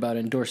make it about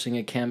endorsing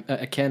a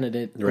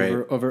candidate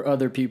over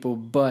other people,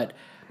 but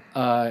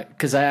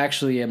because I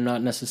actually am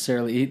not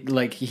necessarily,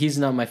 like, he's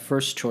not my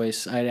first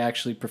choice. I'd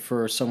actually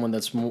prefer someone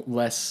that's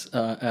less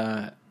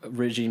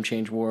regime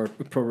change war,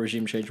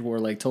 pro-regime change war,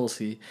 like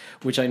Tulsi,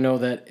 which I know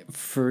that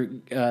for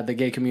the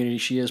gay community,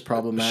 she is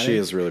problematic. She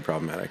is really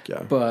problematic,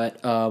 yeah. But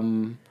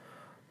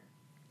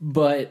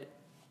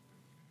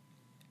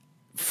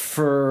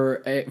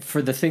for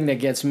the thing that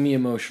gets me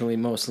emotionally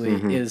mostly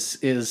Mm-hmm.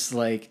 is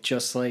like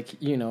just like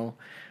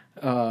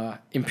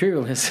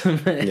imperialism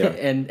Yeah.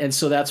 and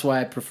so that's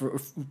why I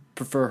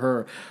prefer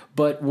her.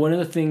 But one of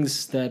the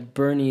things that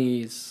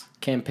Bernie's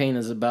campaign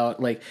is about,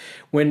 like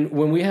when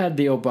we had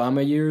the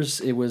Obama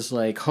years, it was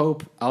like,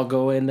 Hope, I'll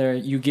go in there,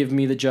 you give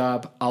me the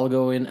job, I'll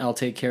go in, I'll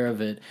take care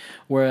of it.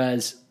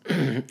 Whereas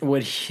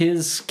what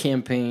his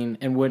campaign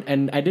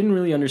and I didn't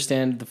really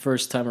understand the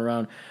first time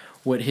around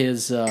what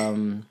his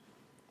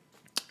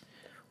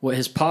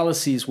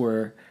policies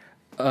were,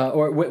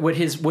 or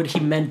what he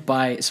meant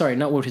by, sorry,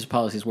 not what his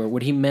policies were,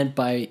 what he meant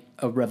by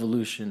a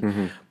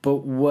revolution, but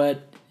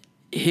what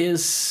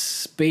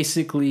his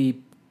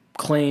basically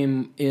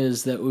claim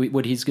is that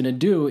what he's going to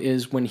do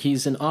is when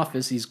he's in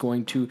office, he's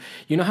going to,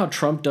 how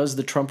Trump does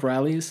the Trump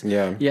rallies?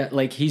 Yeah.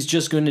 Like he's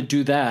just going to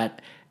do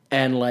that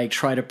and like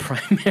try to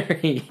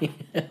primary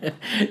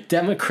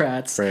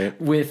Democrats Right.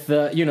 with,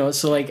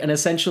 so like an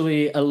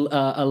essentially a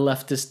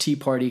leftist Tea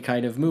Party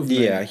kind of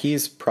movement. Yeah,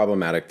 he's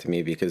problematic to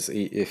me because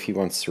if he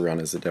wants to run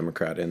as a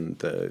Democrat in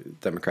the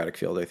Democratic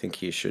field, I think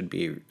he should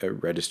be a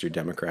registered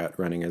Democrat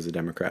running as a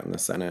Democrat in the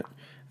Senate.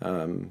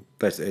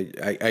 But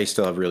I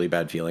still have really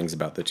bad feelings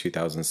about the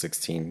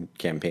 2016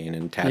 campaign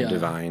and Tad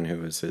Devine,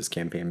 who was his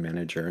campaign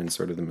manager, and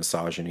sort of the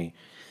misogyny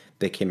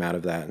that came out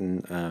of that.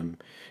 And,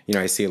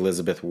 I see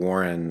Elizabeth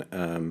Warren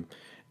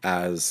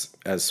as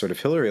sort of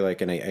Hillary-like,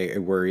 and I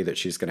worry that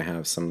she's going to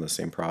have some of the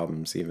same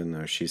problems, even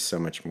though she's so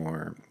much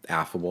more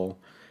affable.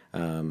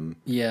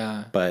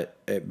 But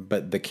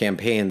the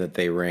campaign that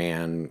they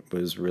ran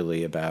was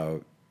really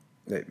about,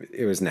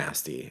 it was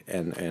nasty,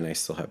 and I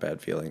still have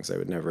bad feelings. I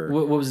would never.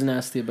 What was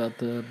nasty about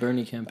the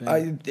Bernie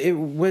campaign? It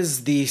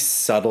was the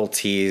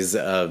subtleties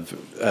of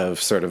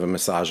sort of a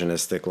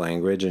misogynistic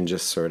language and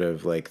just sort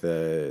of like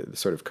the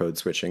sort of code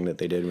switching that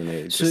they did when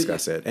they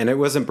discuss it. And it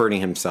wasn't Bernie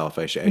himself.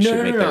 I should make that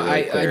really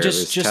clear. It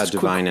was Chad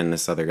Devine and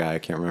this other guy, I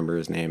can't remember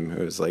his name,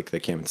 who was like the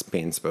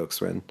campaign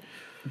spokesman.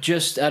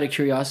 Just out of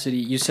curiosity,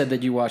 you said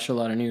that you watch a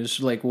lot of news.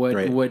 Like,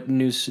 what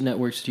news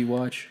networks do you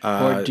watch?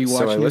 Or do you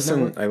watch News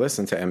Network? I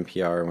listen to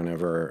NPR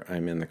whenever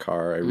I'm in the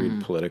car. I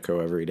read Politico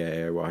every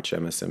day. I watch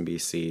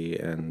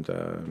MSNBC and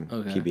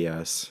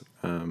PBS.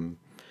 I'm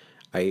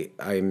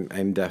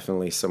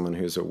definitely someone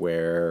who's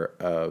aware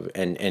of,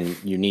 and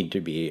you need to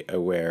be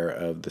aware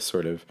of the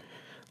sort of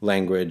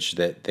language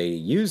that they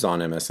use on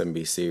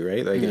MSNBC,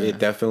 right? Like it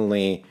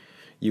definitely.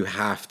 You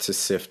have to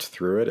sift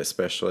through it,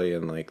 especially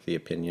in like the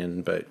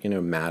opinion. But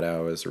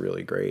Maddow is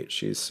really great.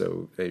 She's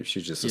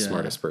just the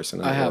smartest person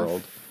in the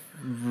world.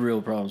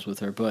 Real problems with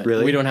her, but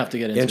really? We don't have to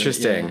get into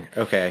Interesting. it.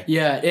 Yeah. Okay.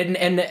 Yeah,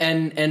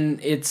 and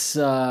it's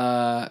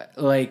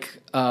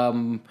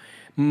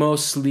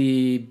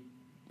mostly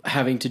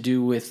having to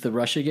do with the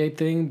Russiagate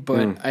thing,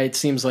 but it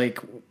seems like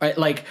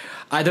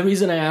the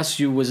reason I asked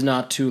you was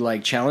not to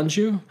like challenge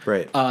you,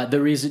 right? The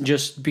reason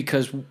just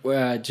because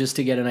just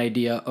to get an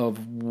idea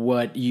of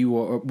what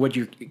you're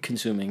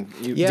consuming.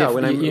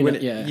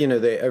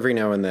 They every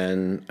now and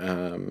then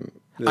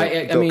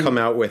they'll come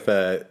out with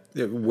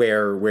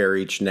where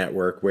each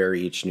network, where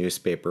each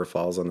newspaper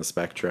falls on the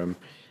spectrum.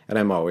 And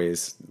I'm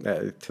always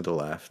to the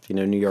left.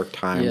 New York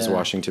Times,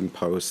 Washington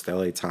Post,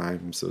 LA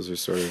Times. Those are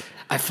sort of.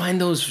 I find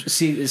those.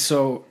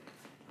 So,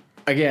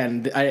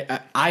 again,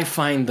 I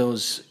find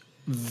those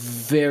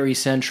very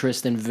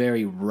centrist and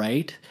very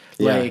right.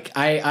 Yeah. Like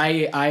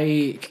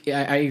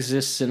I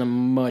exist in a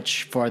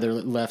much farther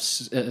left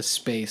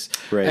space,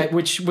 right?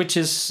 Which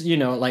is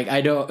like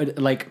I don't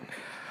like.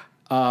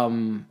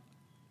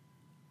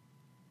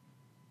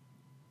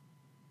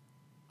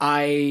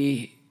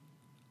 I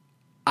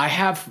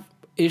have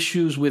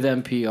issues with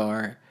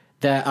NPR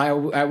that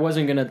I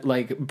wasn't gonna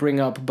like bring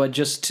up, but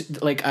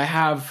just like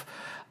I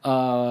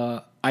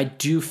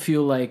do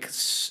feel like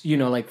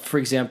like for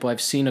example,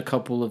 I've seen a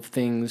couple of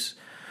things,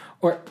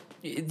 or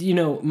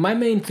my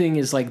main thing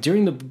is like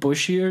during the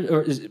Bush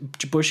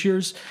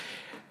years,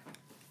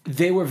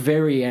 they were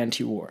very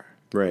anti-war,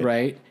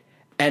 right?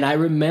 And I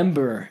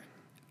remember,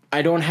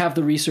 I don't have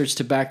the research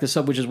to back this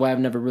up, which is why I've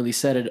never really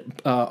said it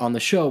on the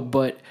show,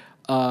 but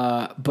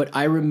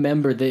I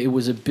remember that it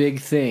was a big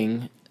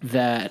thing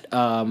that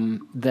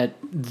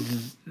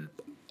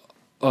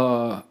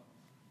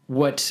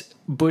what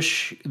the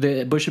Bush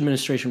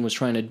administration was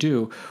trying to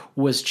do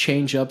was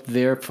change up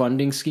their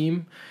funding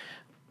scheme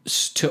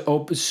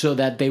so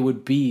that they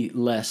would be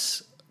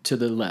less to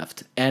the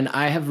left. And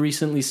I have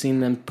recently seen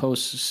them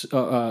post.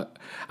 I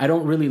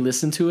don't really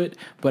listen to it,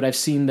 but I've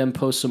seen them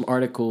post some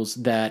articles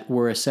that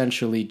were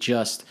essentially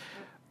just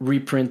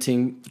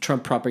reprinting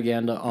Trump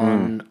propaganda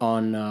on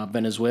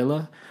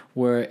Venezuela,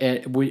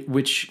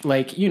 which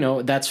like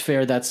that's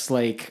fair. That's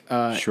like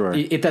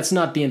sure. That's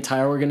not the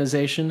entire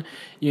organization,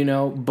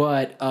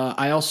 but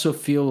I also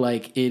feel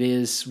like it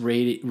is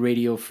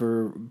radio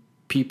for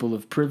people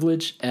of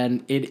privilege,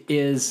 and it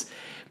is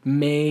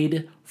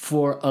made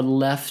for a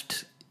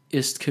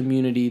leftist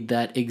community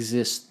that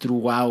exists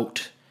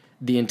throughout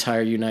the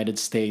entire United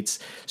States.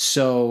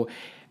 So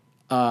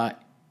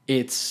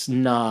it's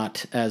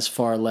not as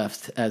far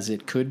left as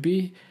it could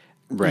be.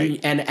 Right.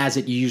 And as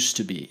it used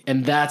to be.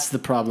 And that's the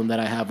problem that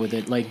I have with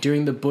it. Like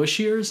during the Bush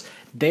years,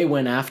 they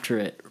went after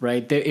it,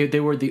 right? They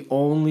were the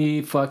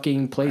only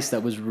fucking place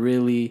that was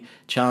really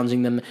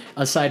challenging them.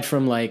 Aside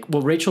from like,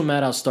 well, Rachel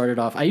Maddow started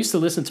off. I used to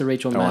listen to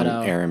Rachel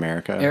Maddow. Air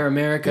America. Air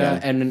America.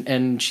 Yeah.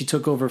 And she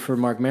took over for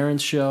Mark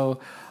Maron's show.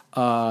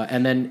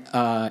 And then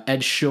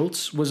Ed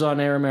Schultz was on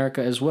Air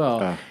America as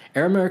well.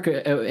 Air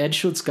America, Ed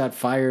Schultz got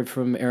fired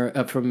from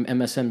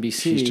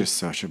MSNBC. He's just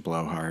such a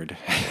blowhard.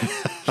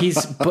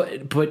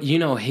 But you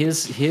know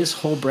his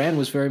whole brand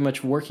was very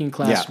much working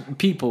class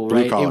people,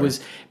 right? Blue collar. It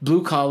was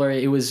blue collar.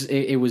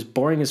 It was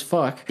boring as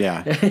fuck.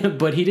 Yeah.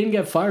 But he didn't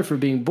get fired for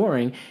being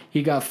boring.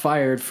 He got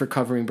fired for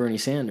covering Bernie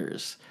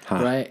Sanders,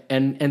 right?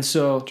 And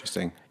so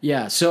Interesting.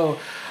 Yeah. So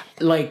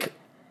like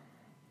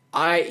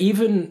I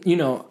even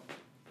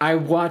I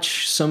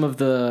watch some of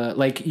the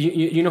like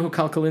you know who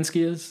Kyle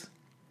Kalinske is?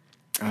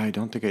 I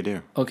don't think I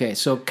do. Okay,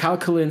 so Kyle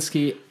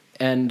Kalinske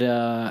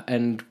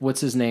and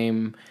what's his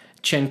name,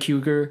 Chen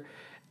Kuger,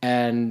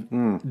 and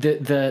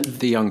The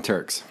Young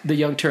Turks. the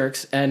Young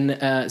Turks,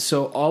 and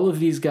so all of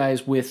these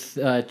guys with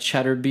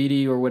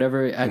Chatterbeatty or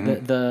whatever,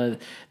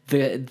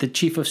 the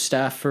chief of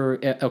staff for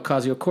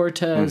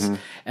Ocasio-Cortez,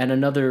 and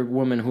another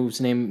woman whose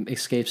name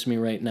escapes me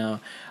right now.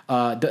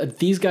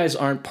 These guys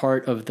aren't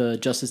part of the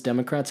Justice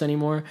Democrats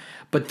anymore,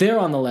 but they're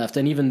on the left,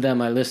 and even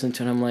them I listen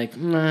to, and I'm like,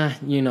 nah,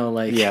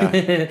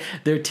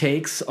 their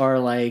takes are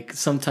like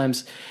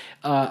sometimes.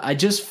 I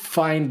just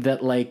find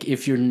that like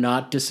if you're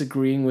not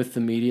disagreeing with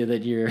the media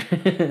that you're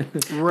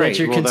that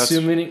you're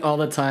consuming all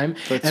the time,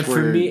 and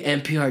for me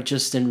NPR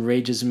just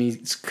enrages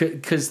me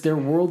because their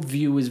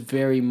worldview is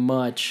very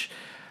much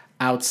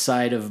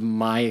outside of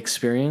my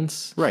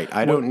experience. Right.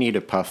 I don't need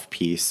a puff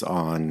piece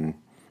on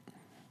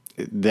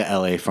the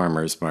LA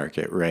farmers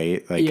market,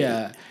 right?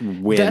 Like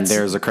when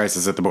there's a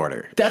crisis at the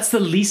border. That's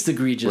the least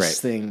egregious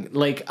thing.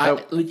 Like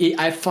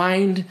I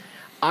find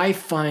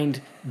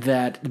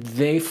that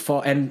they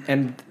fall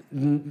and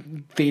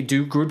they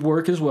do good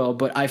work as well,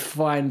 but I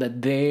find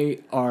that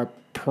they are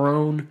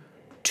prone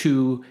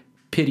to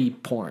pity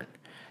porn.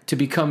 To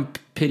become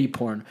pity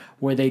porn,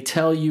 where they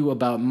tell you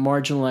about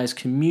marginalized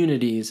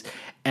communities,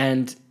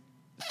 and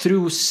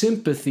through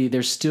sympathy,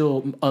 they're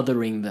still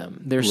othering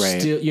them. They're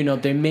still,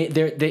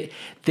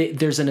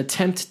 there's an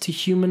attempt to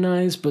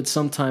humanize, but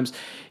sometimes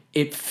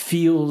it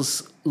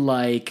feels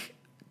like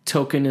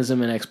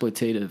tokenism and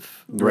exploitative,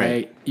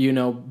 right?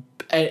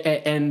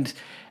 And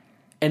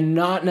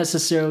not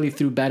necessarily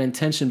through bad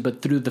intention,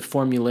 but through the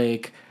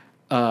formulaic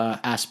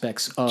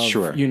aspects of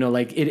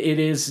like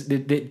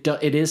it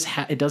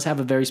does have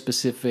a very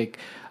specific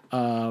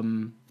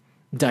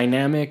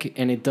dynamic,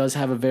 and it does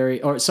have a very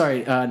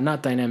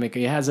not dynamic,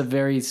 it has a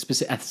very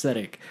specific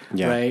aesthetic,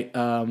 right?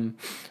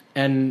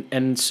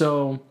 And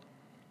so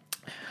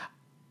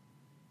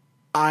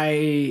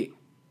I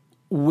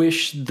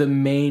wish the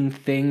main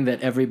thing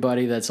that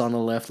everybody that's on the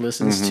left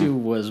listens to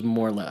was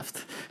more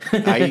left.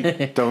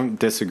 I don't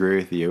disagree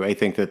with you. I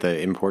think that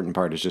the important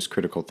part is just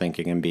critical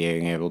thinking and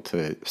being able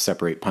to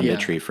separate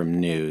punditry from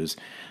news.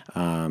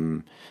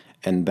 And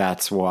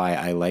that's why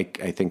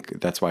I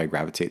think that's why I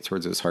gravitate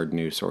towards those hard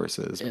news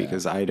sources,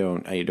 because I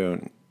am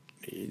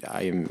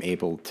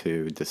able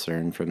to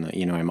discern from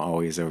I'm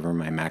always over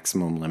my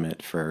maximum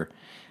limit for,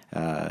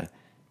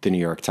 the New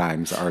York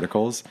Times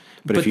articles,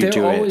 but if you they're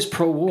do always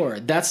pro-war.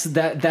 That's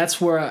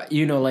where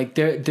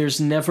there's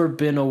never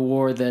been a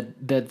war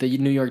that the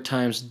New York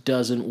Times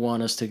doesn't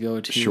want us to go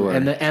to,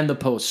 and the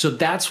Post. So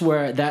that's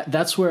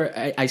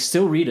where I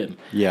still read them.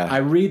 Yeah, I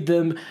read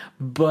them,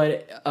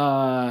 but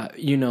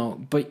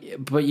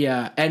but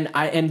yeah, and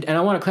I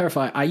want to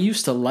clarify. I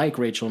used to like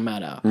Rachel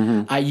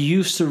Maddow. I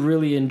used to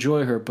really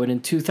enjoy her, but in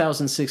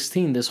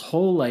 2016, this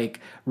whole like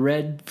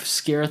Red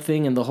Scare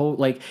thing and the whole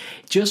like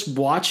just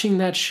watching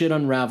that shit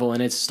unravel.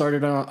 And it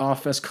started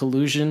off as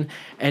collusion,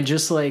 and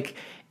just like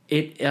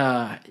it,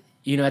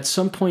 at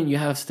some point you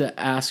have to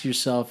ask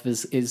yourself: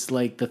 is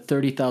like the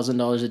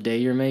 $30,000 a day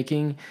you're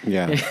making,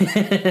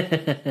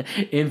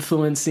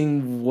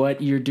 influencing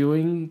what you're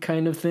doing,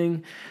 kind of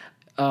thing?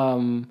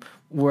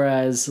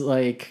 Whereas,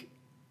 like,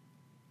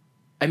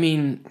 I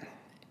mean,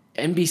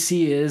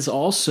 NBC is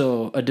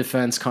also a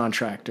defense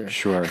contractor.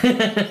 Sure.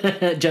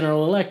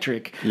 General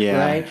Electric.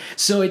 Yeah. Right.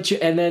 So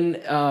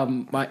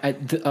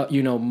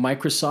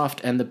Microsoft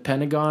and the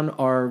Pentagon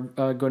are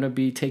going to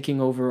be taking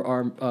over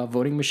our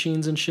voting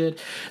machines and shit.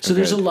 So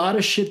there's a lot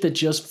of shit that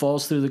just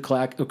falls through the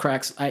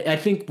cracks. I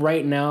think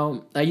right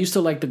now, I used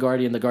to like The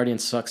Guardian. The Guardian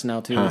sucks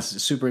now too.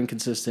 It's super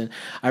inconsistent.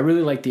 I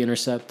really like The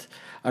Intercept.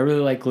 I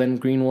really like Glenn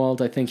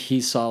Greenwald. I think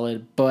he's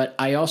solid. But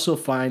I also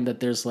find that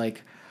there's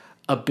like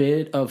a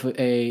bit of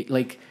a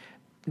like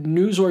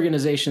news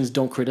organizations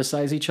don't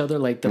criticize each other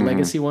like the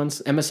legacy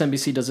ones.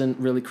 MSNBC doesn't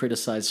really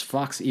criticize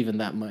Fox even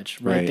that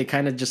much, right? They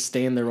kind of just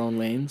stay in their own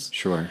lanes.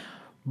 Sure.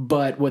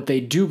 But what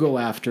they do go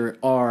after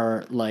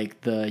are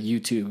like the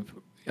YouTube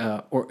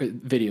or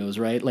videos,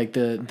 right? Like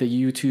the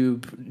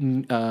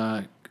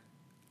YouTube.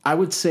 I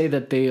would say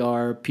that they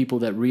are people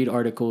that read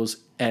articles,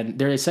 and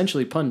they're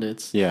essentially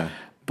pundits. Yeah.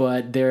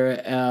 But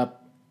they're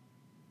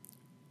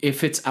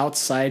if it's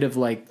outside of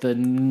like the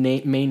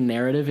main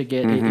narrative, it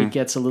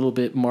gets a little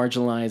bit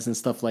marginalized and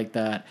stuff like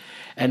that.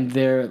 And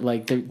they're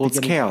it's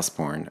chaos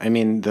porn. I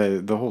mean,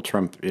 the whole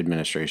Trump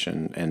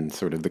administration and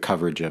sort of the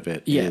coverage of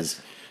it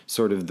is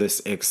sort of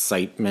this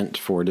excitement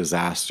for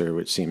disaster,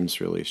 which seems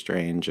really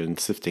strange. And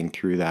sifting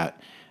through that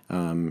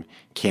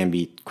can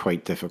be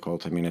quite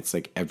difficult. I mean, it's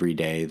like every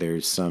day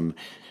there's some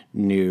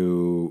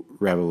new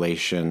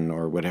revelation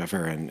or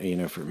whatever,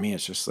 and for me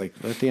it's just like,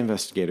 let the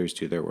investigators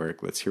do their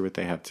work. Let's hear what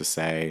they have to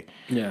say.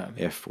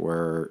 If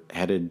we're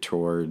headed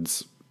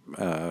towards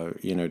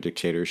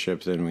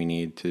dictatorship, then we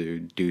need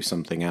to do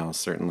something else,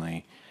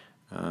 certainly.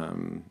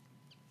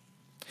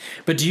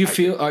 But do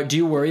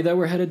you worry that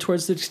we're headed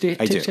towards the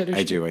dictatorship?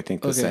 I do. I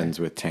think this ends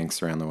with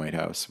tanks around the White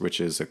House, which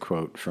is a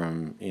quote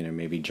from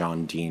maybe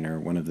John Dean or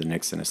one of the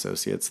Nixon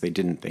associates. They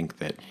didn't think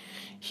that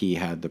he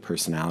had the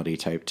personality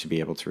type to be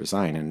able to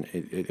resign. And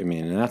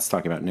and that's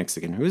talking about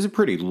Nixon, who was a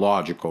pretty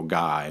logical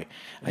guy.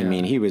 I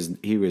mean, he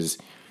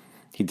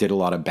did a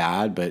lot of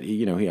bad, but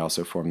he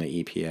also formed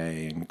the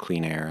EPA and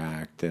Clean Air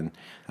Act and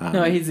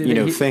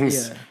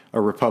things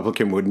a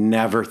Republican would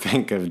never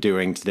think of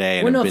doing today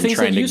and have been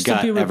trying to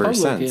gut ever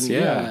since.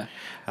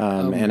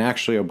 And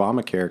actually,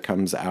 Obamacare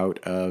comes out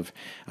of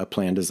a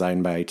plan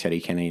designed by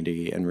Teddy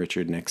Kennedy and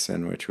Richard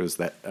Nixon, which was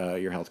that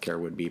your health care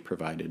would be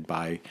provided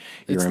by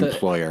your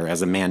employer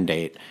as a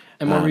mandate.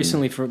 And more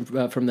recently from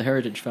the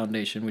Heritage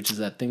Foundation, which is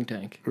that think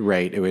tank.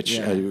 Right, which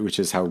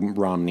is how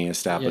Romney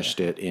established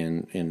it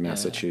in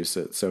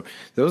Massachusetts. So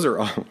those are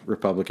all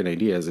Republican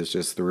ideas. It's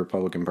just the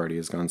Republican Party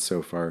has gone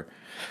so far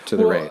to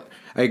the right.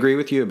 I agree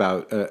with you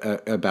about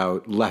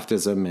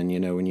leftism,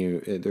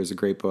 and there's a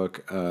great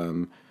book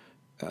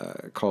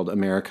called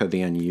America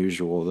the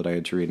Unusual that I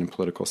had to read in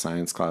political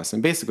science class,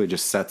 and basically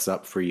just sets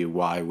up for you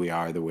why we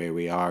are the way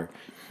we are.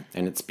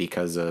 And it's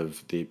because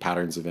of the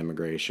patterns of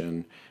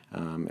immigration,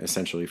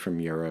 essentially from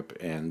Europe,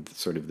 and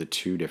sort of the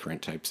two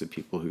different types of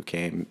people who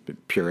came,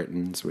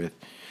 Puritans with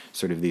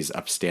sort of these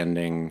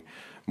upstanding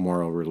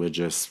moral,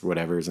 religious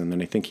whatevers. And then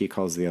I think he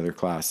calls the other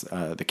class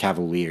the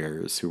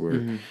Cavaliers, who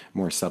were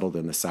more settled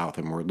in the South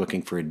and were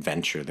looking for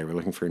adventure. They were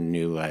looking for a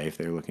new life.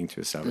 They were looking to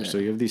establish. So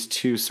you have these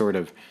two sort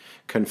of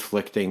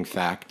conflicting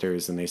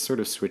factors, and they sort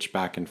of switch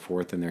back and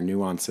forth, and their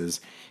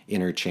nuances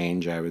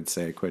interchange, I would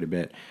say, quite a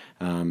bit.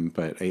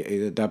 But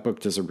that book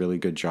does a really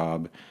good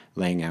job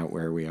laying out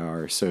where we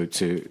are. So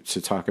to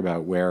talk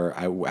about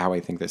how I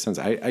think this ends,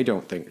 I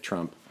don't think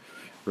Trump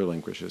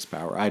relinquishes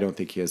power. I don't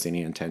think he has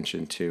any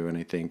intention to, and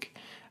I think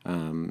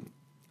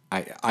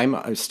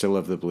I'm still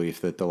of the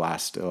belief that the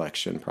last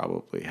election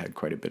probably had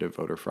quite a bit of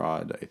voter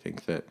fraud. I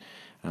think that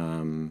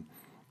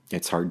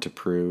it's hard to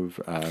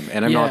prove.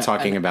 And I'm not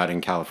talking about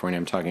in California.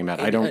 I'm talking about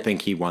I don't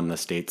think he won the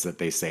states that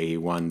they say he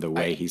won the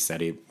way he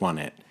said he won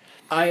it.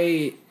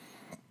 I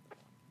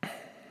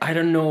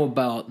don't know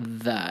about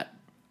that.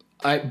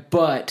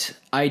 But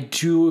I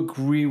do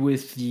agree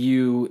with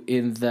you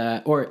in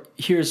that, or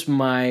here's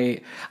I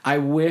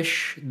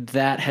wish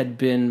that had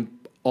been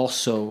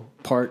also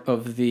part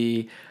of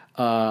the,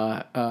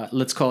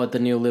 let's call it the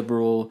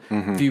neoliberal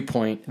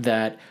viewpoint,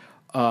 that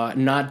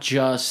not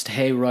just,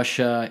 hey,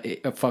 Russia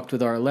fucked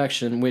with our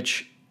election,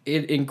 which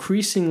it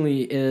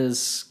increasingly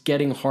is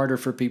getting harder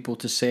for people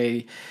to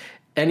say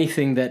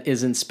anything that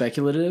isn't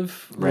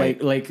speculative,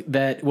 right? Like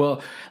that.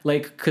 Well,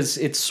 because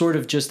it's sort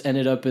of just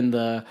ended up in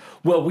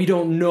we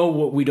don't know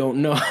what we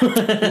don't know,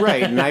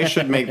 right? And I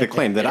should make the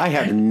claim that I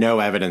have no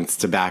evidence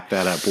to back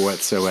that up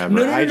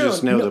whatsoever. I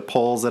just know the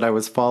polls that I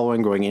was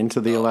following going into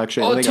the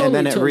election, and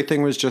then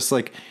everything was just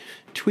like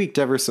tweaked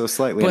ever so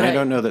slightly. And I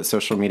don't know that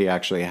social media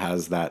actually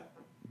has that.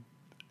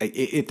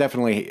 It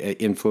definitely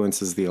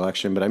influences the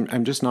election, but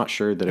I'm just not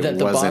sure that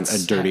it wasn't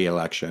a dirty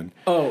election.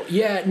 Oh,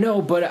 yeah,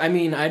 no, but I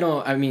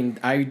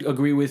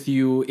agree with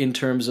you in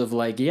terms of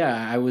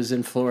I was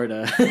in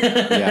Florida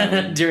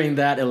during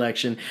that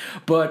election.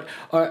 But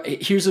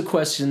here's a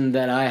question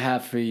that I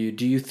have for you.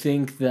 Do you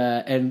think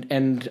that,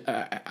 and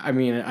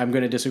I'm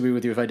going to disagree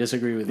with you if I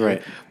disagree with you.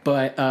 Right.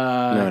 But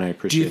no, and I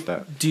appreciate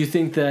that. Do you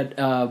think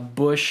that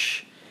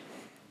Bush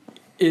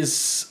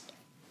is...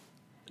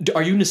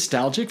 Are you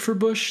nostalgic for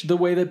Bush the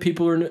way that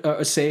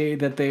people say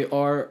that they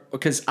are?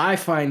 Because I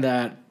find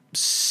that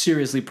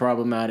seriously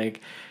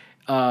problematic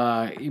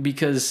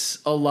because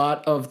a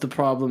lot of the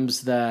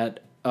problems that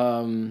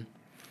I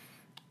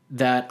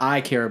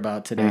care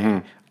about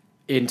today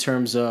in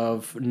terms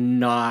of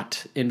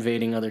not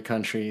invading other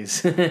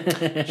countries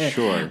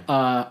sure.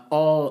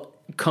 All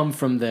come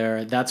from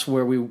there. That's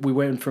where we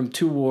went from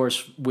 2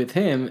 wars with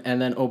him,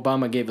 and then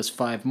Obama gave us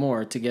 5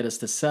 more to get us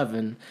to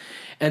 7.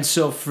 And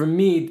so for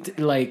me,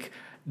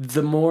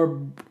 the more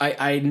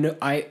I know,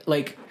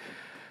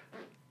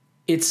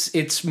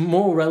 it's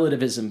moral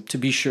relativism, to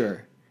be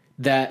sure,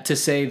 that to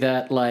say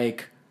that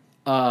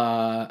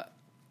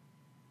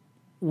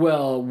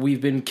well,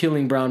 we've been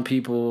killing brown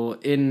people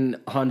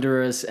in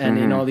Honduras and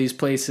in all these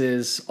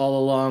places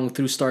all along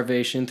through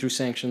starvation, through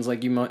sanctions,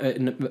 like you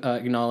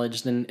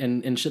acknowledged,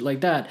 and shit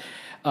like that.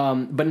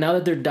 But now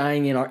that they're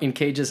dying in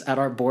cages at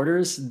our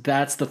borders,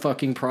 that's the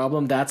fucking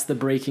problem. That's the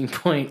breaking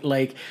point.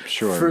 Like,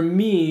 Sure. For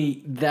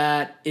me,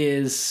 that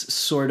is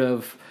sort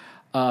of,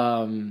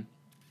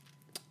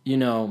 you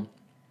know,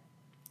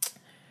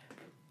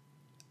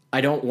 I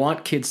don't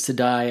want kids to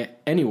die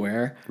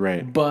anywhere.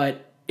 Right.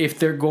 But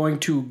if we're going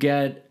to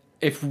get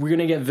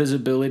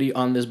visibility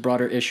on this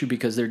broader issue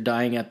because they're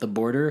dying at the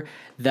border,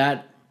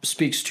 that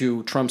speaks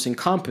to Trump's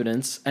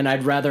incompetence. And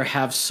I'd rather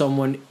have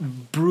someone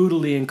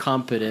brutally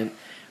incompetent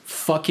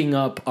fucking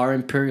up our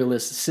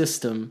imperialist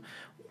system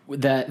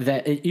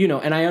that you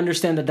know, and I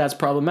understand that that's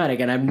problematic,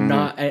 and I'm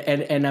not,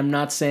 and I'm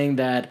not saying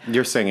that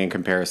You're saying in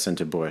comparison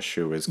to Bush,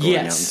 who was going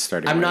out and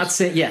starting. I'm wars. not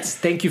saying yes.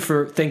 Thank you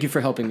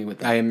for helping me with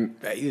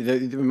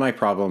that. My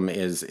problem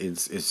is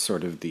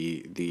sort of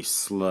the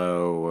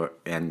slow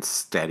and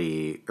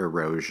steady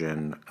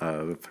erosion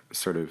of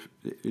sort of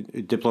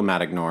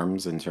diplomatic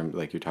norms in terms,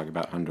 like you're talking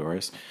about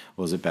Honduras.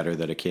 Well, is it better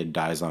that a kid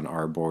dies on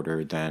our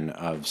border than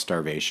of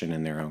starvation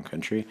in their own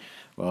country?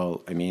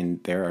 Well, I mean,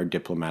 there are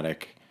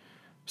diplomatic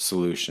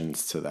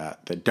solutions to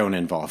that don't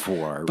involve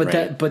war. But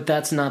right?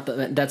 that's not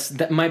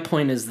my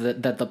point is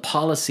that the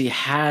policy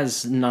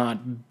has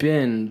not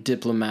been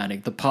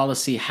diplomatic. The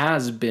policy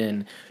has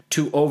been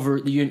to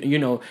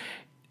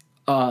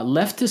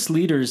leftist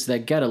leaders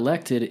that get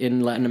elected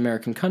in Latin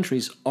American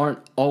countries aren't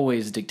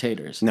always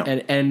dictators. No.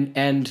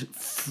 And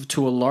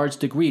to a large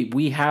degree,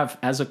 we have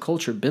as a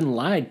culture been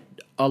lied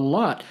a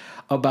lot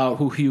about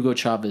who Hugo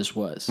Chavez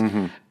was,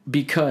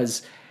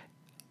 because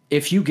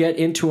if you get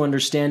into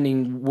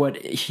understanding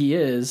what he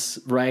is,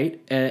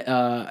 right,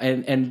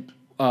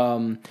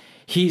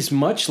 he's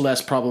much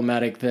less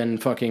problematic than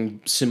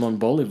fucking Simon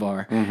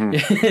Bolivar,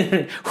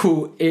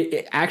 who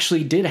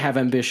actually did have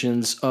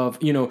ambitions of,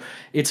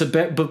 it's a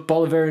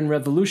Bolivarian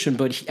revolution,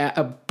 but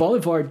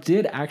Bolivar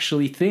did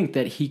actually think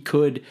that he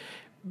could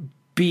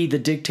be the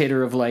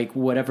dictator of like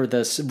whatever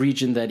this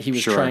region that he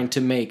was trying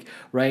to make,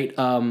 right?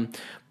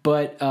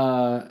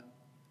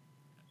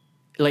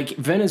 Like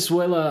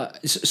Venezuela,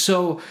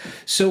 so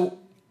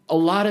a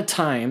lot of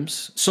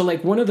times, so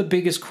like one of the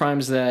biggest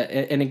crimes that,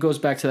 and it goes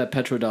back to that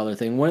petrodollar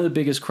thing. One of the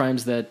biggest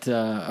crimes that,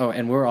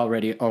 and we're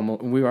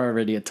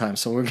already at time,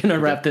 so we're gonna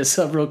wrap this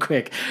up real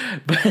quick,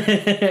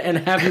 and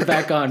have you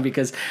back on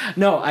because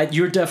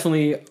you're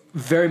definitely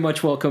very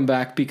much welcome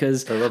back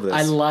because I love this.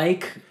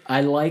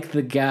 I like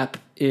the gap.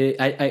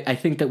 I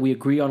think that we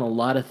agree on a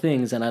lot of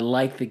things, and I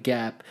like the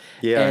gap.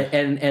 Yeah.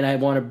 And I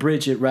want to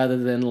bridge it rather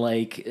than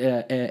like,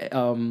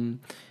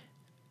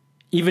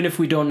 even if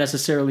we don't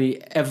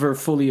necessarily ever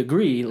fully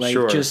agree, like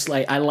just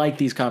like I like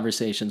these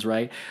conversations,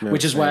 right? No,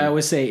 which is why I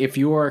always say, if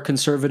you are a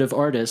conservative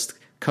artist,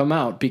 come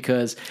out,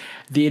 because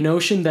the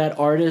notion that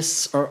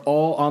artists are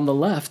all on the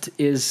left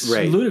is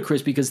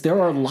ludicrous, because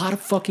there are a lot of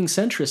fucking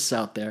centrists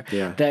out there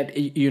that,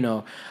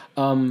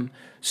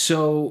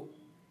 so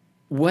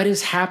what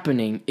is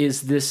happening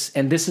is this,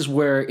 and this is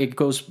where it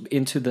goes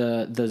into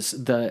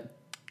the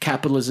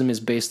capitalism is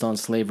based on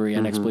slavery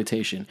and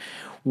exploitation.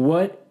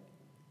 What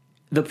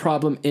the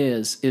problem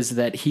is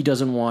that he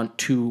doesn't want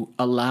to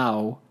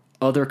allow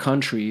other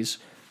countries,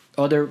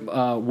 other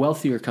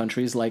wealthier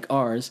countries like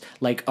ours,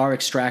 like our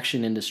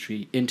extraction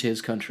industry, into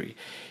his country.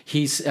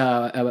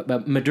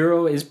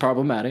 Maduro is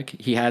problematic.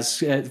 He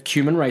has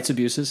human rights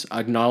abuses,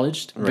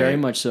 acknowledged, very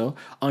much so,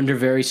 under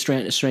very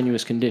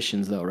strenuous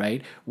conditions, though,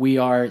 right? We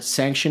are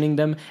sanctioning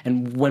them,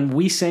 and when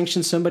we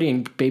sanction somebody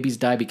and babies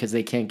die because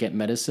they can't get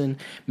medicine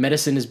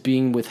is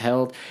being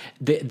withheld.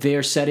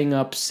 They're setting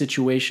up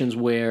situations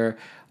where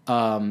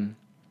the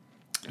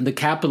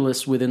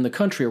capitalists within the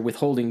country are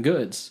withholding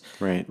goods,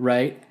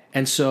 right?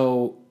 And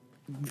so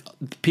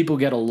people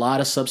get a lot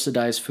of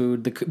subsidized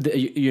food, but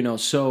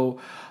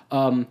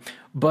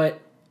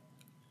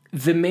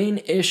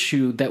the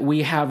issue that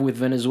we have with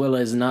Venezuela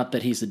is not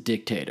that he's a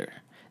dictator.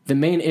 The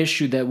main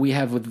issue that we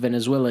have with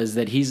Venezuela is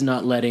that he's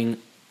not letting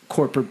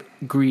corporate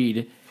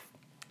greed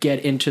get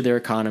into their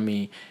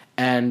economy,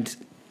 and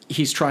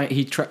it's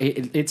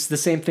the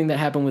same thing that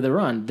happened with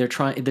Iran.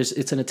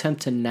 It's an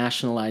attempt to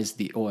nationalize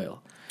the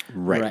oil.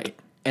 Right.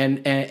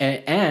 And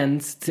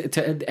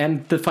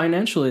the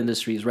financial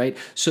industries, right?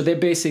 So they're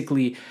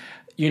basically,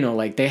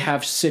 like they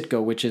have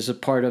Citgo, which is a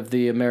part of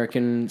the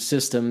American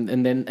system,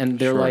 and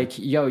they're like,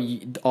 yo,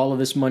 all of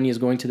this money is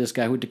going to this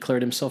guy who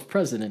declared himself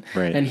president,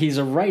 and he's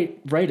a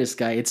rightist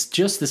guy. It's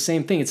just the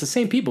same thing. It's the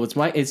same people.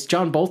 It's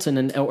John Bolton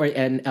and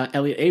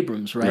Elliot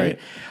Abrams, right?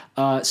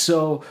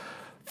 So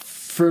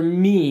for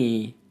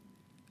me,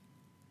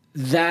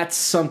 that's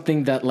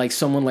something that like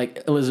someone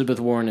like Elizabeth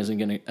Warren isn't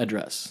going to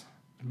address,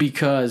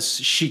 because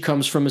she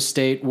comes from a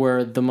state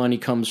where the money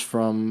comes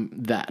from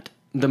that.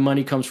 The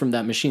money comes from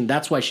that machine.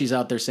 That's why she's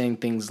out there saying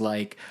things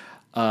like,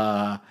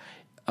 green,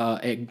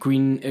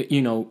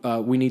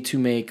 we need to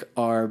make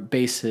our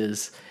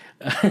bases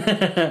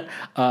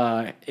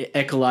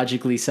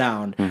ecologically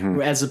sound,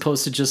 as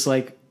opposed to just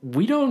like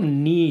we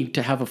don't need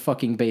to have a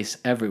fucking base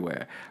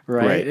everywhere,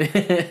 right?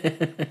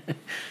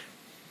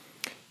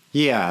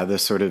 Yeah, the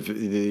sort of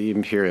the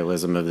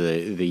imperialism of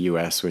the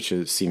U.S., which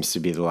seems to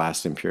be the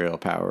last imperial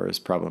power, is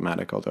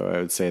problematic. Although I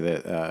would say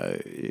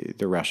that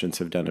the Russians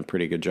have done a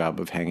pretty good job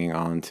of hanging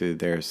on to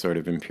their sort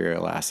of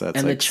imperial assets.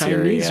 And like the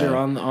Chinese Syria.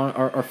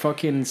 are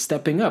fucking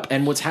stepping up.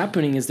 And what's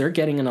happening is they're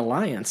getting an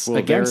alliance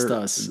against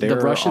us. The They're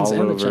Russians all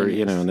and over, the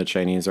Chinese. and the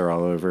Chinese are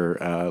all over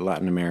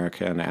Latin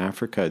America and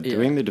Africa,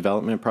 doing the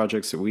development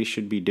projects that we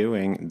should be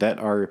doing that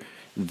are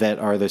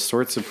the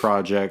sorts of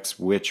projects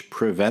which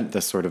prevent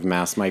the sort of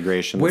mass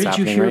migration that's Where did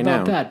you happening hear right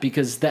about now. that?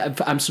 Because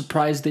I'm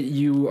surprised that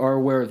you are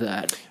aware of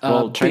that.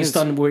 Well, based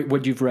on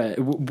what you've read,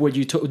 what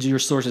you told your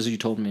sources you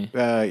told me.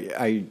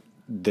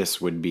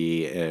 This would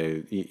be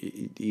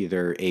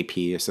either AP,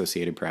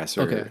 Associated Press,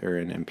 or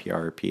an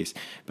NPR piece.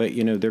 But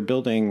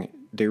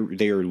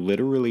they are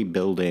literally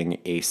building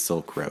a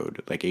Silk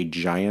Road, like a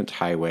giant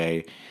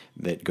highway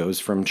that goes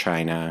from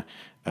China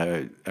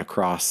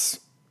across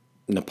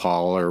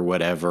Nepal or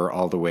whatever,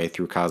 all the way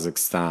through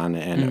Kazakhstan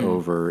and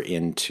over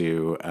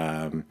into,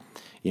 kind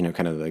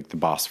of like the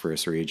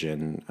Bosphorus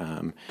region.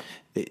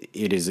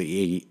 It is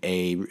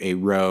a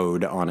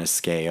road on a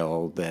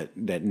scale that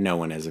no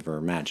one has ever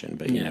imagined.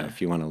 But,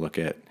 if you want to look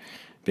at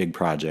big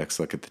projects,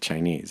 look at the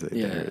Chinese.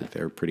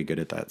 They're pretty good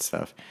at that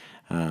stuff.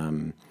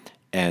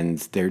 And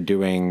they're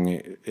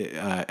doing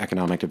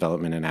economic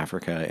development in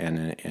Africa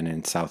and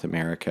in South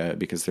America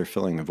because they're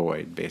filling the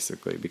void,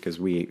 basically. Because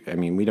we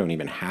don't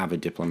even have a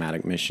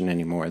diplomatic mission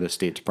anymore. The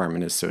State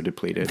Department is so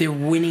depleted. They're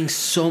winning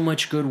so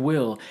much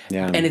goodwill.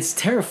 Yeah. And it's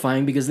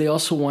terrifying because they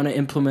also want to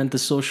implement the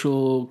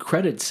social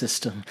credit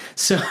system.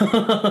 So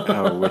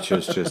which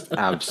is just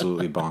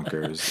absolutely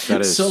bonkers.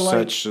 That is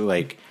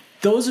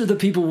those are the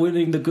people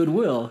winning the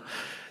goodwill.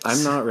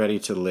 I'm not ready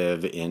to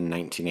live in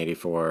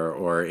 1984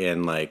 or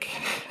in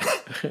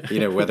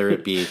whether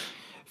it be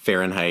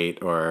Fahrenheit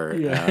or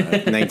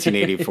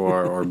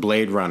 1984 or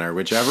Blade Runner,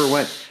 whichever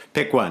one,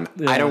 pick one.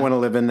 Yeah. I don't want to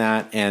live in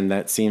that. And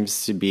that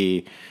seems to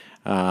be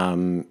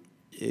the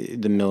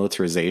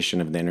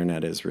militarization of the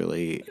internet is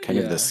really kind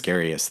of the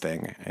scariest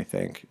thing, I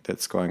think,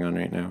 that's going on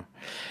right now.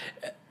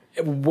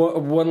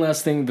 One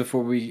last thing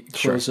before we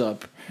close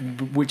up,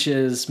 which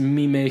is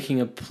me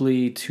making a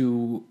plea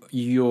to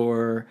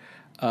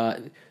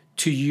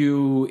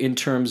you in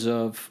terms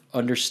of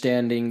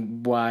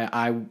understanding why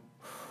I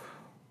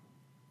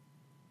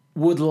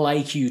would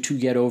like you to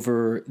get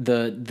over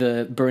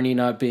the Bernie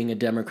not being a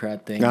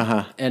Democrat thing.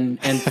 And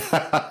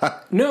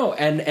no,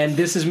 and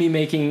this is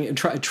me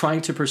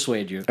trying to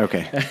persuade you.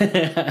 Okay.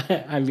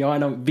 I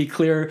want to be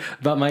clear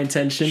about my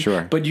intention.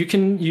 Sure. But you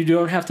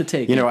don't have to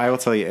take it. I will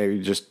tell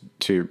you, just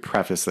to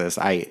preface this,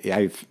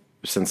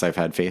 since I've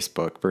had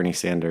Facebook, Bernie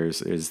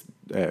Sanders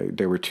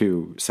there were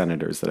two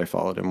senators that I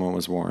followed, and one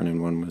was Warren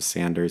and one was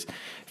Sanders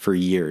for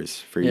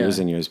years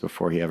and years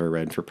before he ever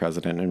ran for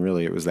president. And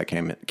really, it was that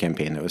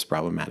campaign that was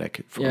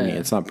problematic for me.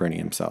 It's not Bernie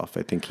himself.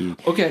 I think he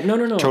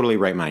no totally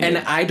right-minded.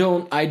 And I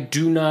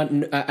do not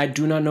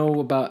know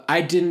about.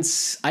 I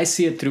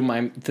see it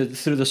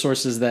through the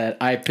sources that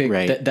I pick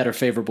that are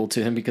favorable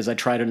to him, because I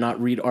try to not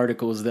read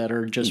articles that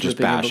are just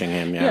bashing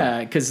him.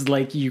 Yeah, because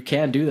you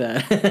can't do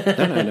that.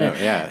 No.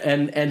 Yeah.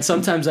 And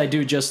sometimes I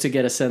do, just to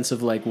get a sense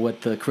of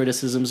what the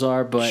criticisms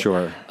are. But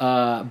sure.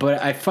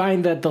 But I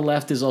find that the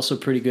left is also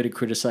pretty good at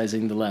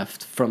criticizing the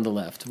left from the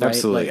left. Right?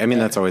 Absolutely.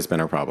 That's always been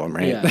our problem,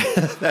 right?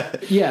 Yeah.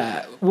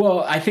 Yeah.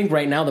 Well, I think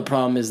right now the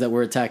problem is that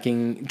we're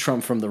attacking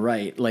Trump from the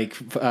right.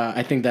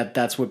 I think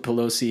that's what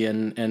Pelosi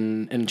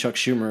and Chuck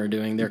Schumer are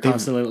doing. They're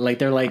constantly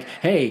they're like,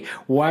 hey,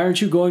 why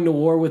aren't you going to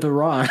war with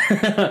Iran?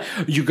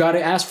 You got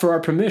to ask for our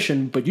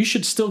permission, but you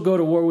should still go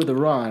to war with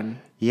Iran.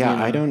 Yeah,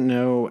 I don't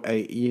know.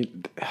 The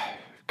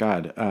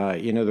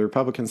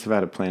Republicans have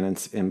had a plan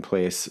in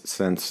place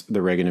since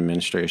the Reagan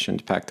administration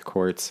to pack the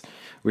courts,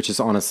 which is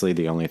honestly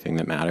the only thing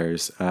that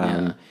matters.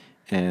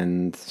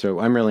 And so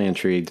I'm really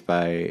intrigued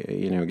by,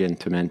 again,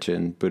 to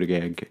mention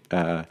Buttigieg,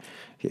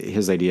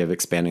 his idea of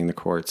expanding the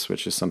courts,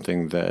 which is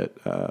something that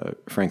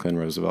Franklin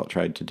Roosevelt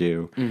tried to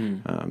do.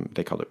 Mm-hmm.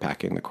 They called it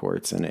packing the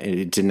courts, and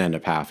it didn't end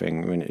up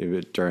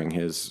happening during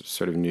his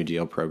sort of New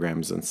Deal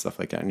programs and stuff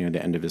like that, near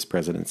the end of his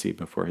presidency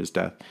before his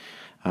death.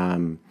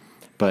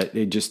 But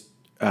it just...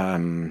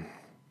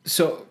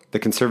 So the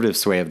conservative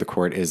sway of the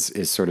court is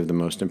sort of the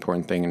most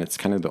important thing, and it's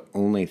kind of the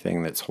only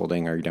thing that's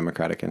holding our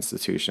democratic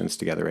institutions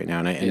together right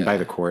now. And by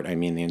the court, I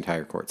mean the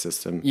entire court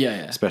system,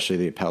 especially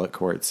the appellate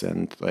courts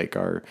and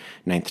our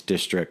 9th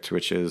District,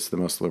 which is the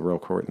most liberal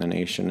court in the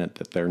nation,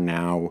 that they're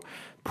now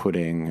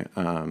putting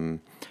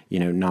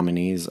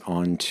nominees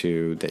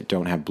onto that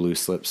don't have blue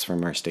slips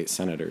from our state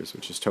senators,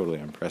 which is totally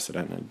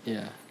unprecedented.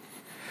 Yeah.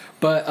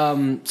 But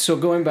so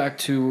going back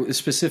to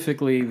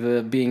specifically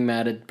the being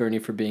mad at Bernie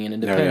for being an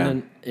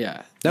independent,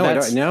 No, I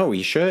don't. No,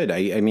 he should.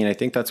 I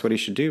think that's what he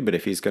should do. But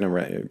if he's going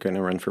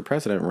to run for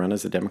president, run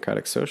as a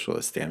democratic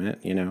socialist. Damn it,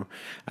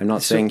 I'm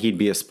not saying he'd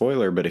be a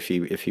spoiler, but if he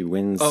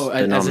wins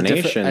the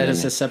nomination,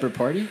 as a separate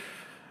party.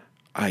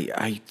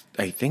 I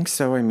think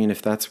so. I mean,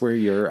 if that's where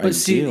your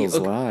ideals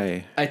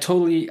lie. I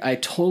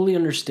totally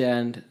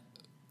understand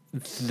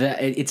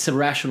that it's a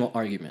rational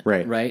argument.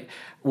 Right.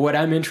 What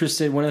I'm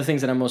interested, one of the things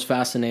that I'm most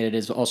fascinated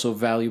is also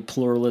value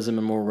pluralism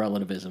and moral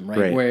relativism,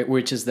 right?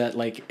 Which is that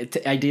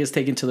like ideas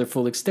taken to their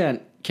full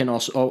extent can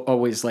also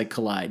always like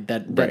collide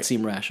that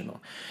seem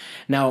rational.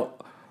 Now,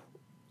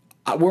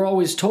 we're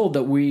always told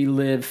that we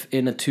live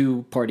in a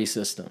two-party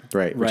system,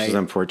 right? Which is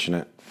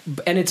unfortunate.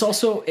 And it's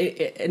also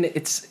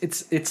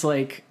it's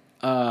like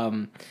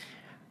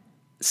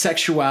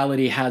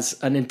sexuality has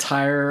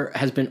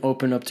been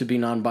opened up to be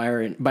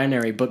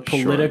non-binary, but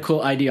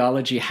political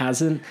ideology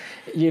hasn't.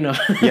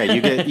 Yeah,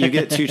 you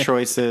get two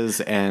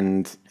choices,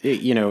 and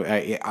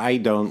I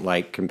don't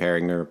like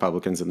comparing the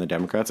Republicans and the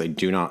Democrats. I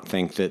do not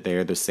think that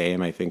they're the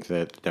same. I think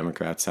that the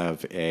Democrats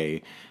have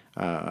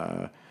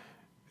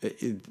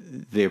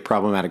the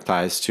problematic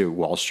ties to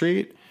Wall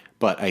Street.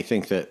 But I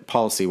think that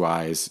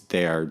policy-wise,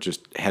 they are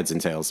just heads and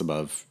tails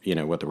above,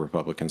 what the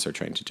Republicans are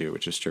trying to do,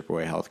 which is strip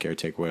away healthcare,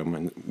 take away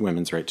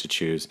women's right to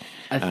choose.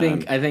 I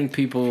think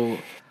people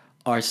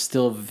are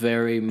still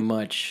very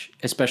much,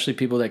 especially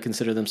people that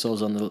consider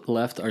themselves on the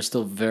left, are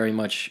still very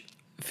much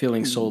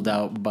feeling sold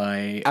out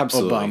by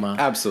Obama.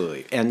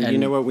 Absolutely. And you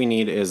know what we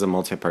need is a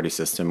multi-party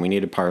system. We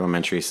need a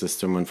parliamentary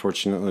system.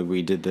 Unfortunately,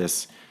 we did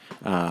this.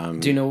 Do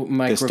you know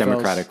Mike this Revell's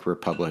Democratic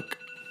Republic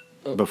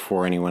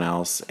before anyone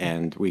else,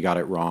 and we got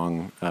it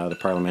wrong. The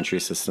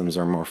parliamentary systems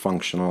are more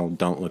functional.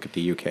 Don't look at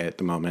the UK at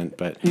the moment,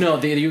 but no,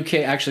 the UK,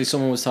 actually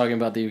someone was talking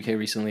about the UK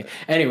recently.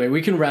 Anyway,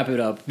 we can wrap it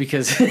up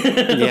because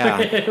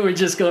we're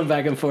just going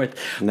back and forth.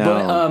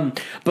 No.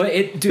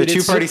 But the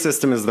two-party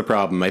system is the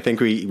problem. I think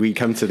we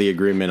come to the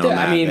agreement on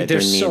that. I mean, that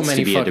there's so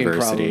many fucking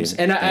problems,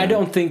 and I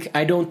don't think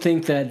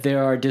that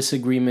there are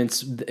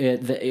disagreements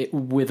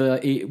with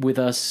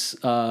us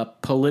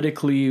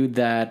politically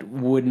that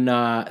would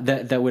not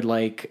that would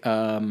like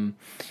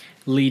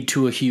lead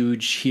to a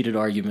huge heated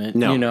argument.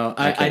 No,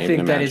 I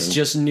think that it's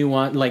just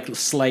nuance, like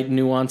slight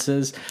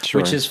nuances,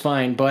 which is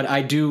fine. But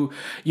I do,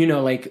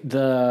 like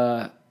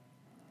did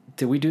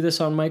we do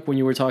this on mic when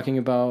you were talking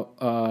about,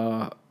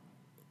 all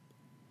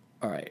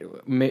right.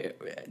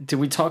 Did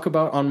we talk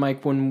about on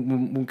mic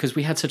because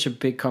we had such a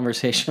big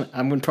conversation?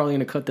 I'm probably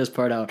going to cut this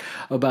part out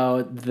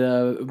about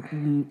the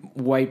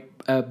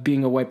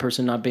being a white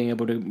person not being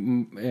able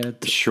to.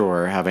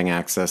 Sure, having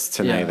access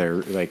to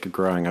neither, like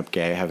growing up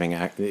gay, having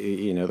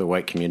the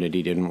white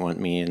community didn't want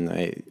me, and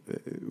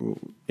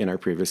in our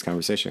previous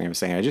conversation, I was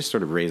saying I just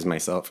sort of raised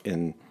myself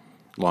in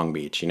Long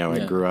Beach.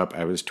 I grew up,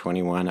 I was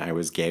 21, I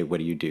was gay. What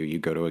do? You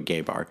go to a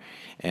gay bar,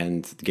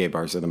 and the gay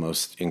bars are the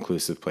most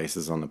inclusive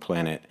places on the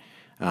planet.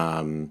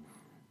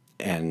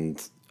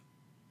 And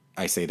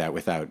I say that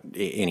without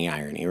any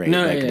irony, right?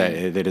 No,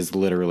 that is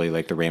literally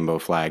like the rainbow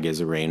flag is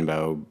a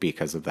rainbow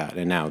because of that.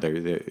 And now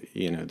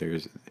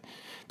there's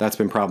that's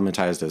been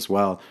problematized as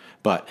well.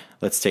 But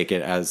let's take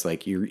it as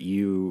like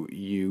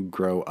you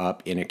grow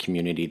up in a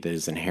community that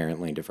is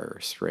inherently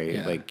diverse, right?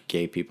 Yeah. Like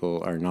gay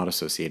people are not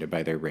associated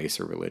by their race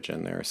or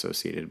religion; they're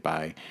associated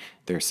by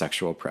their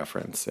sexual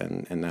preference,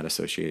 and that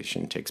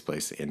association takes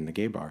place in the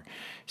gay bar.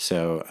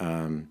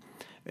 So.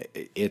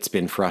 It's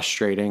been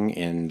frustrating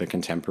in the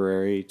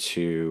contemporary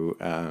to,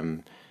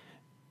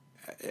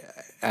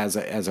 as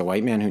a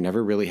white man who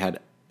never really had,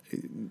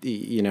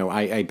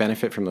 I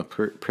benefit from the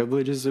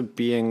privileges of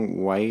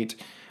being white,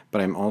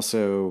 but I'm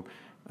also,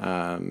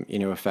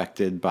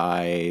 affected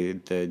by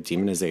the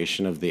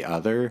demonization of the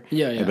other.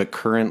 Yeah. But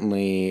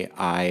currently,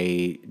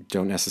 I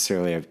don't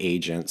necessarily have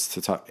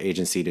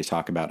agency to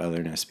talk about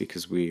otherness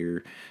because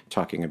we're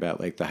talking about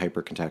like the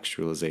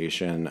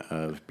hypercontextualization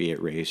of be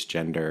it race,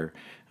 gender,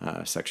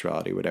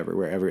 sexuality, whatever,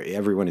 where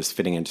everyone is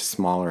fitting into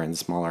smaller and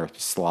smaller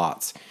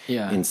slots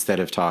instead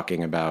of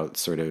talking about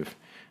sort of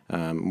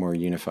more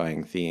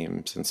unifying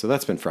themes. And so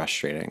that's been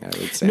frustrating, I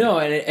would say. No,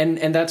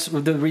 and that's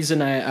the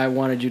reason I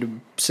wanted you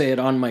to say it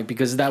on mic,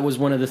 because that was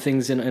one of the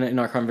things in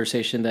our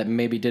conversation that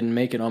maybe didn't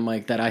make it on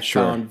mic that I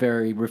found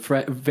very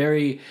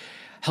very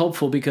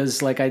helpful,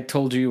 because like I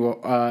told you,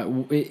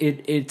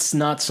 it's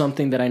not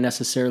something that I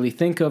necessarily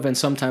think of, and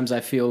sometimes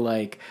I feel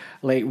like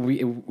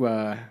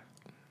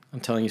I'm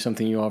telling you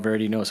something you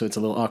already know, so it's a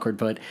little awkward,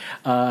 but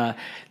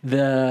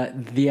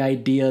the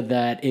idea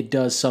that it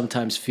does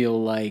sometimes feel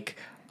like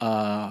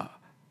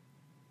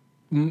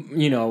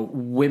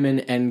women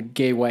and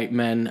gay white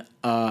men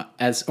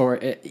or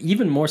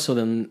even more so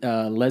than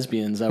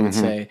lesbians, I would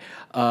say,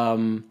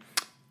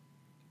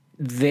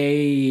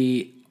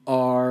 they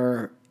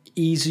are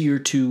easier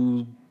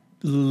to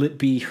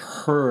be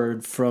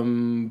heard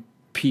from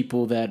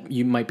people that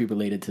you might be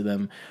related to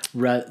them.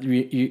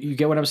 You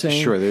get what I'm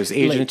saying? Sure. There's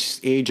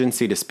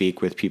agency to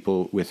speak with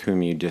people with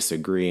whom you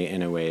disagree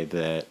in a way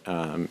that,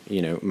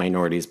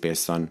 minorities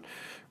based on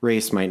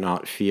race might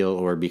not feel,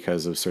 or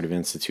because of sort of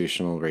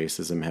institutional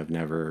racism have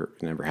never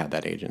had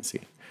that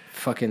agency.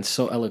 Fucking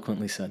so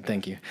eloquently said.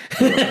 Thank you.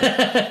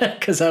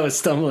 Because I was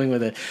stumbling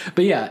with it.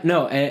 But yeah,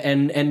 no,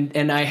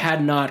 and I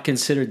had not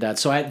considered that.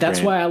 So that's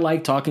why I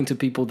like talking to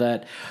people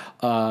that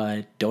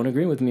don't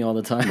agree with me all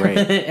the time, Right.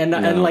 and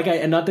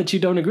No. not that you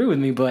don't agree with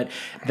me, but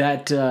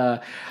that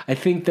I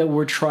think that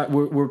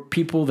we're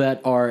people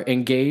that are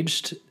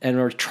engaged and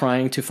are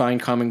trying to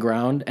find common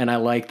ground, and I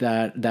like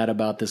that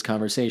about this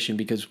conversation,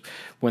 because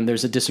when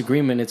there's a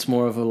disagreement, it's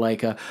more of a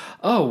like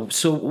oh,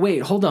 so wait,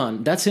 hold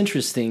on, that's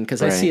interesting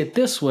because I see Right. it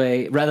this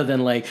way, rather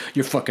than like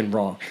you're fucking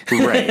wrong,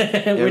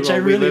 Right. which I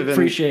we really live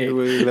appreciate.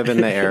 We live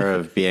in the era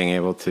of being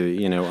able to,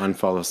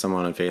 unfollow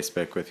someone on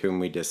Facebook with whom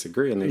we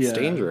disagree, and it's Yeah.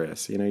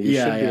 dangerous. You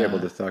Yeah, should be yeah. able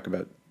to talk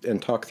about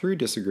and talk through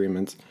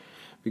disagreements,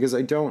 because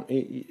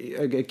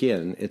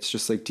again, it's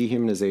just like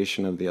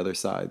dehumanization of the other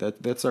side.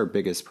 That's our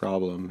biggest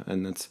problem,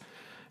 and that's,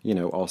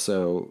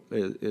 also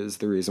is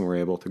the reason we're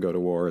able to go to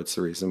war. It's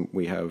the reason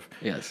we have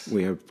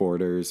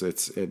borders.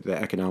 It's the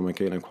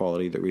economic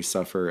inequality that we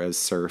suffer as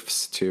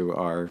serfs to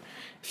our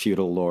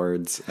feudal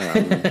lords.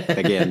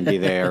 Again, be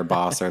they our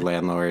boss, our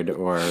landlord,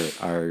 or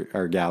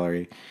our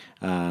gallery.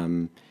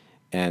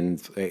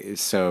 And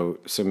so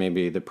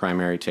maybe the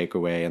primary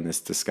takeaway in this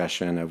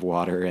discussion of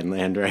water and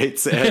land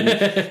rights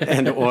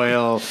and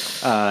oil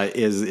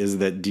is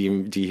that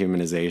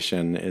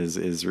dehumanization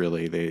is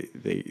really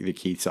the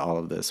key to all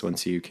of this.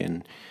 Once you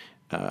can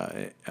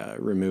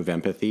remove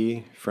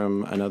empathy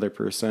from another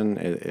person,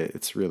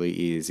 it's really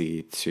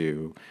easy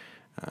to,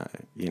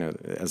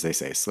 as they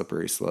say,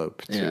 slippery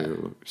slope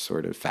to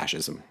sort of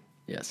fascism.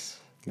 Yes.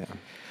 Yeah.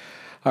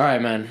 All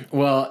right, man.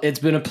 Well, it's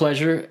been a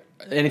pleasure.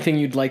 Anything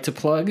you'd like to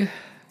plug?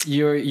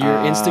 Your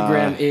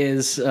Instagram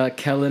is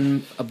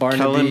Kellen Barnaby.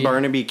 Kellen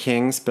Barnaby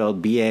King,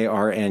 spelled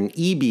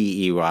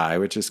Barnebey,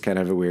 which is kind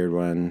of a weird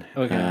one.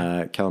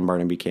 Okay. Kellen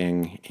Barnaby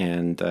King,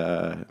 and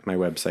my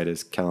website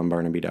is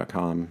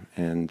kellenbarnaby.com,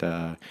 and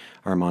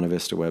our Monte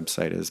Vista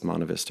website is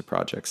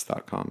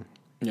montevistaprojects.com.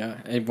 Yeah,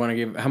 I want to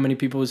give. How many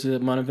people is it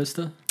at Monte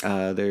Vista?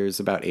 There's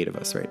about 8 of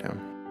us right now.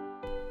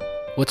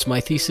 What's My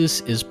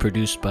Thesis is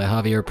produced by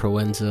Javier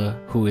Proenza,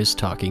 who is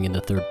talking in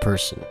the third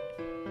person.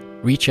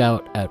 Reach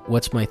out at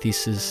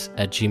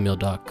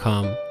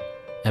whatsmythesis@gmail.com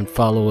and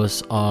follow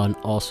us on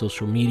all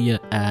social media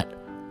at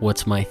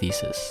What's My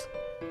Thesis.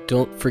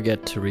 Don't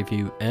forget to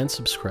review and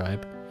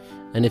subscribe.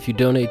 And if you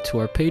donate to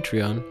our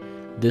Patreon,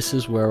 this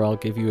is where I'll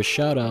give you a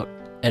shout out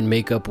and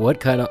make up what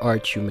kind of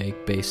art you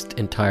make based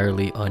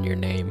entirely on your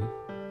name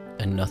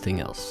and nothing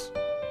else.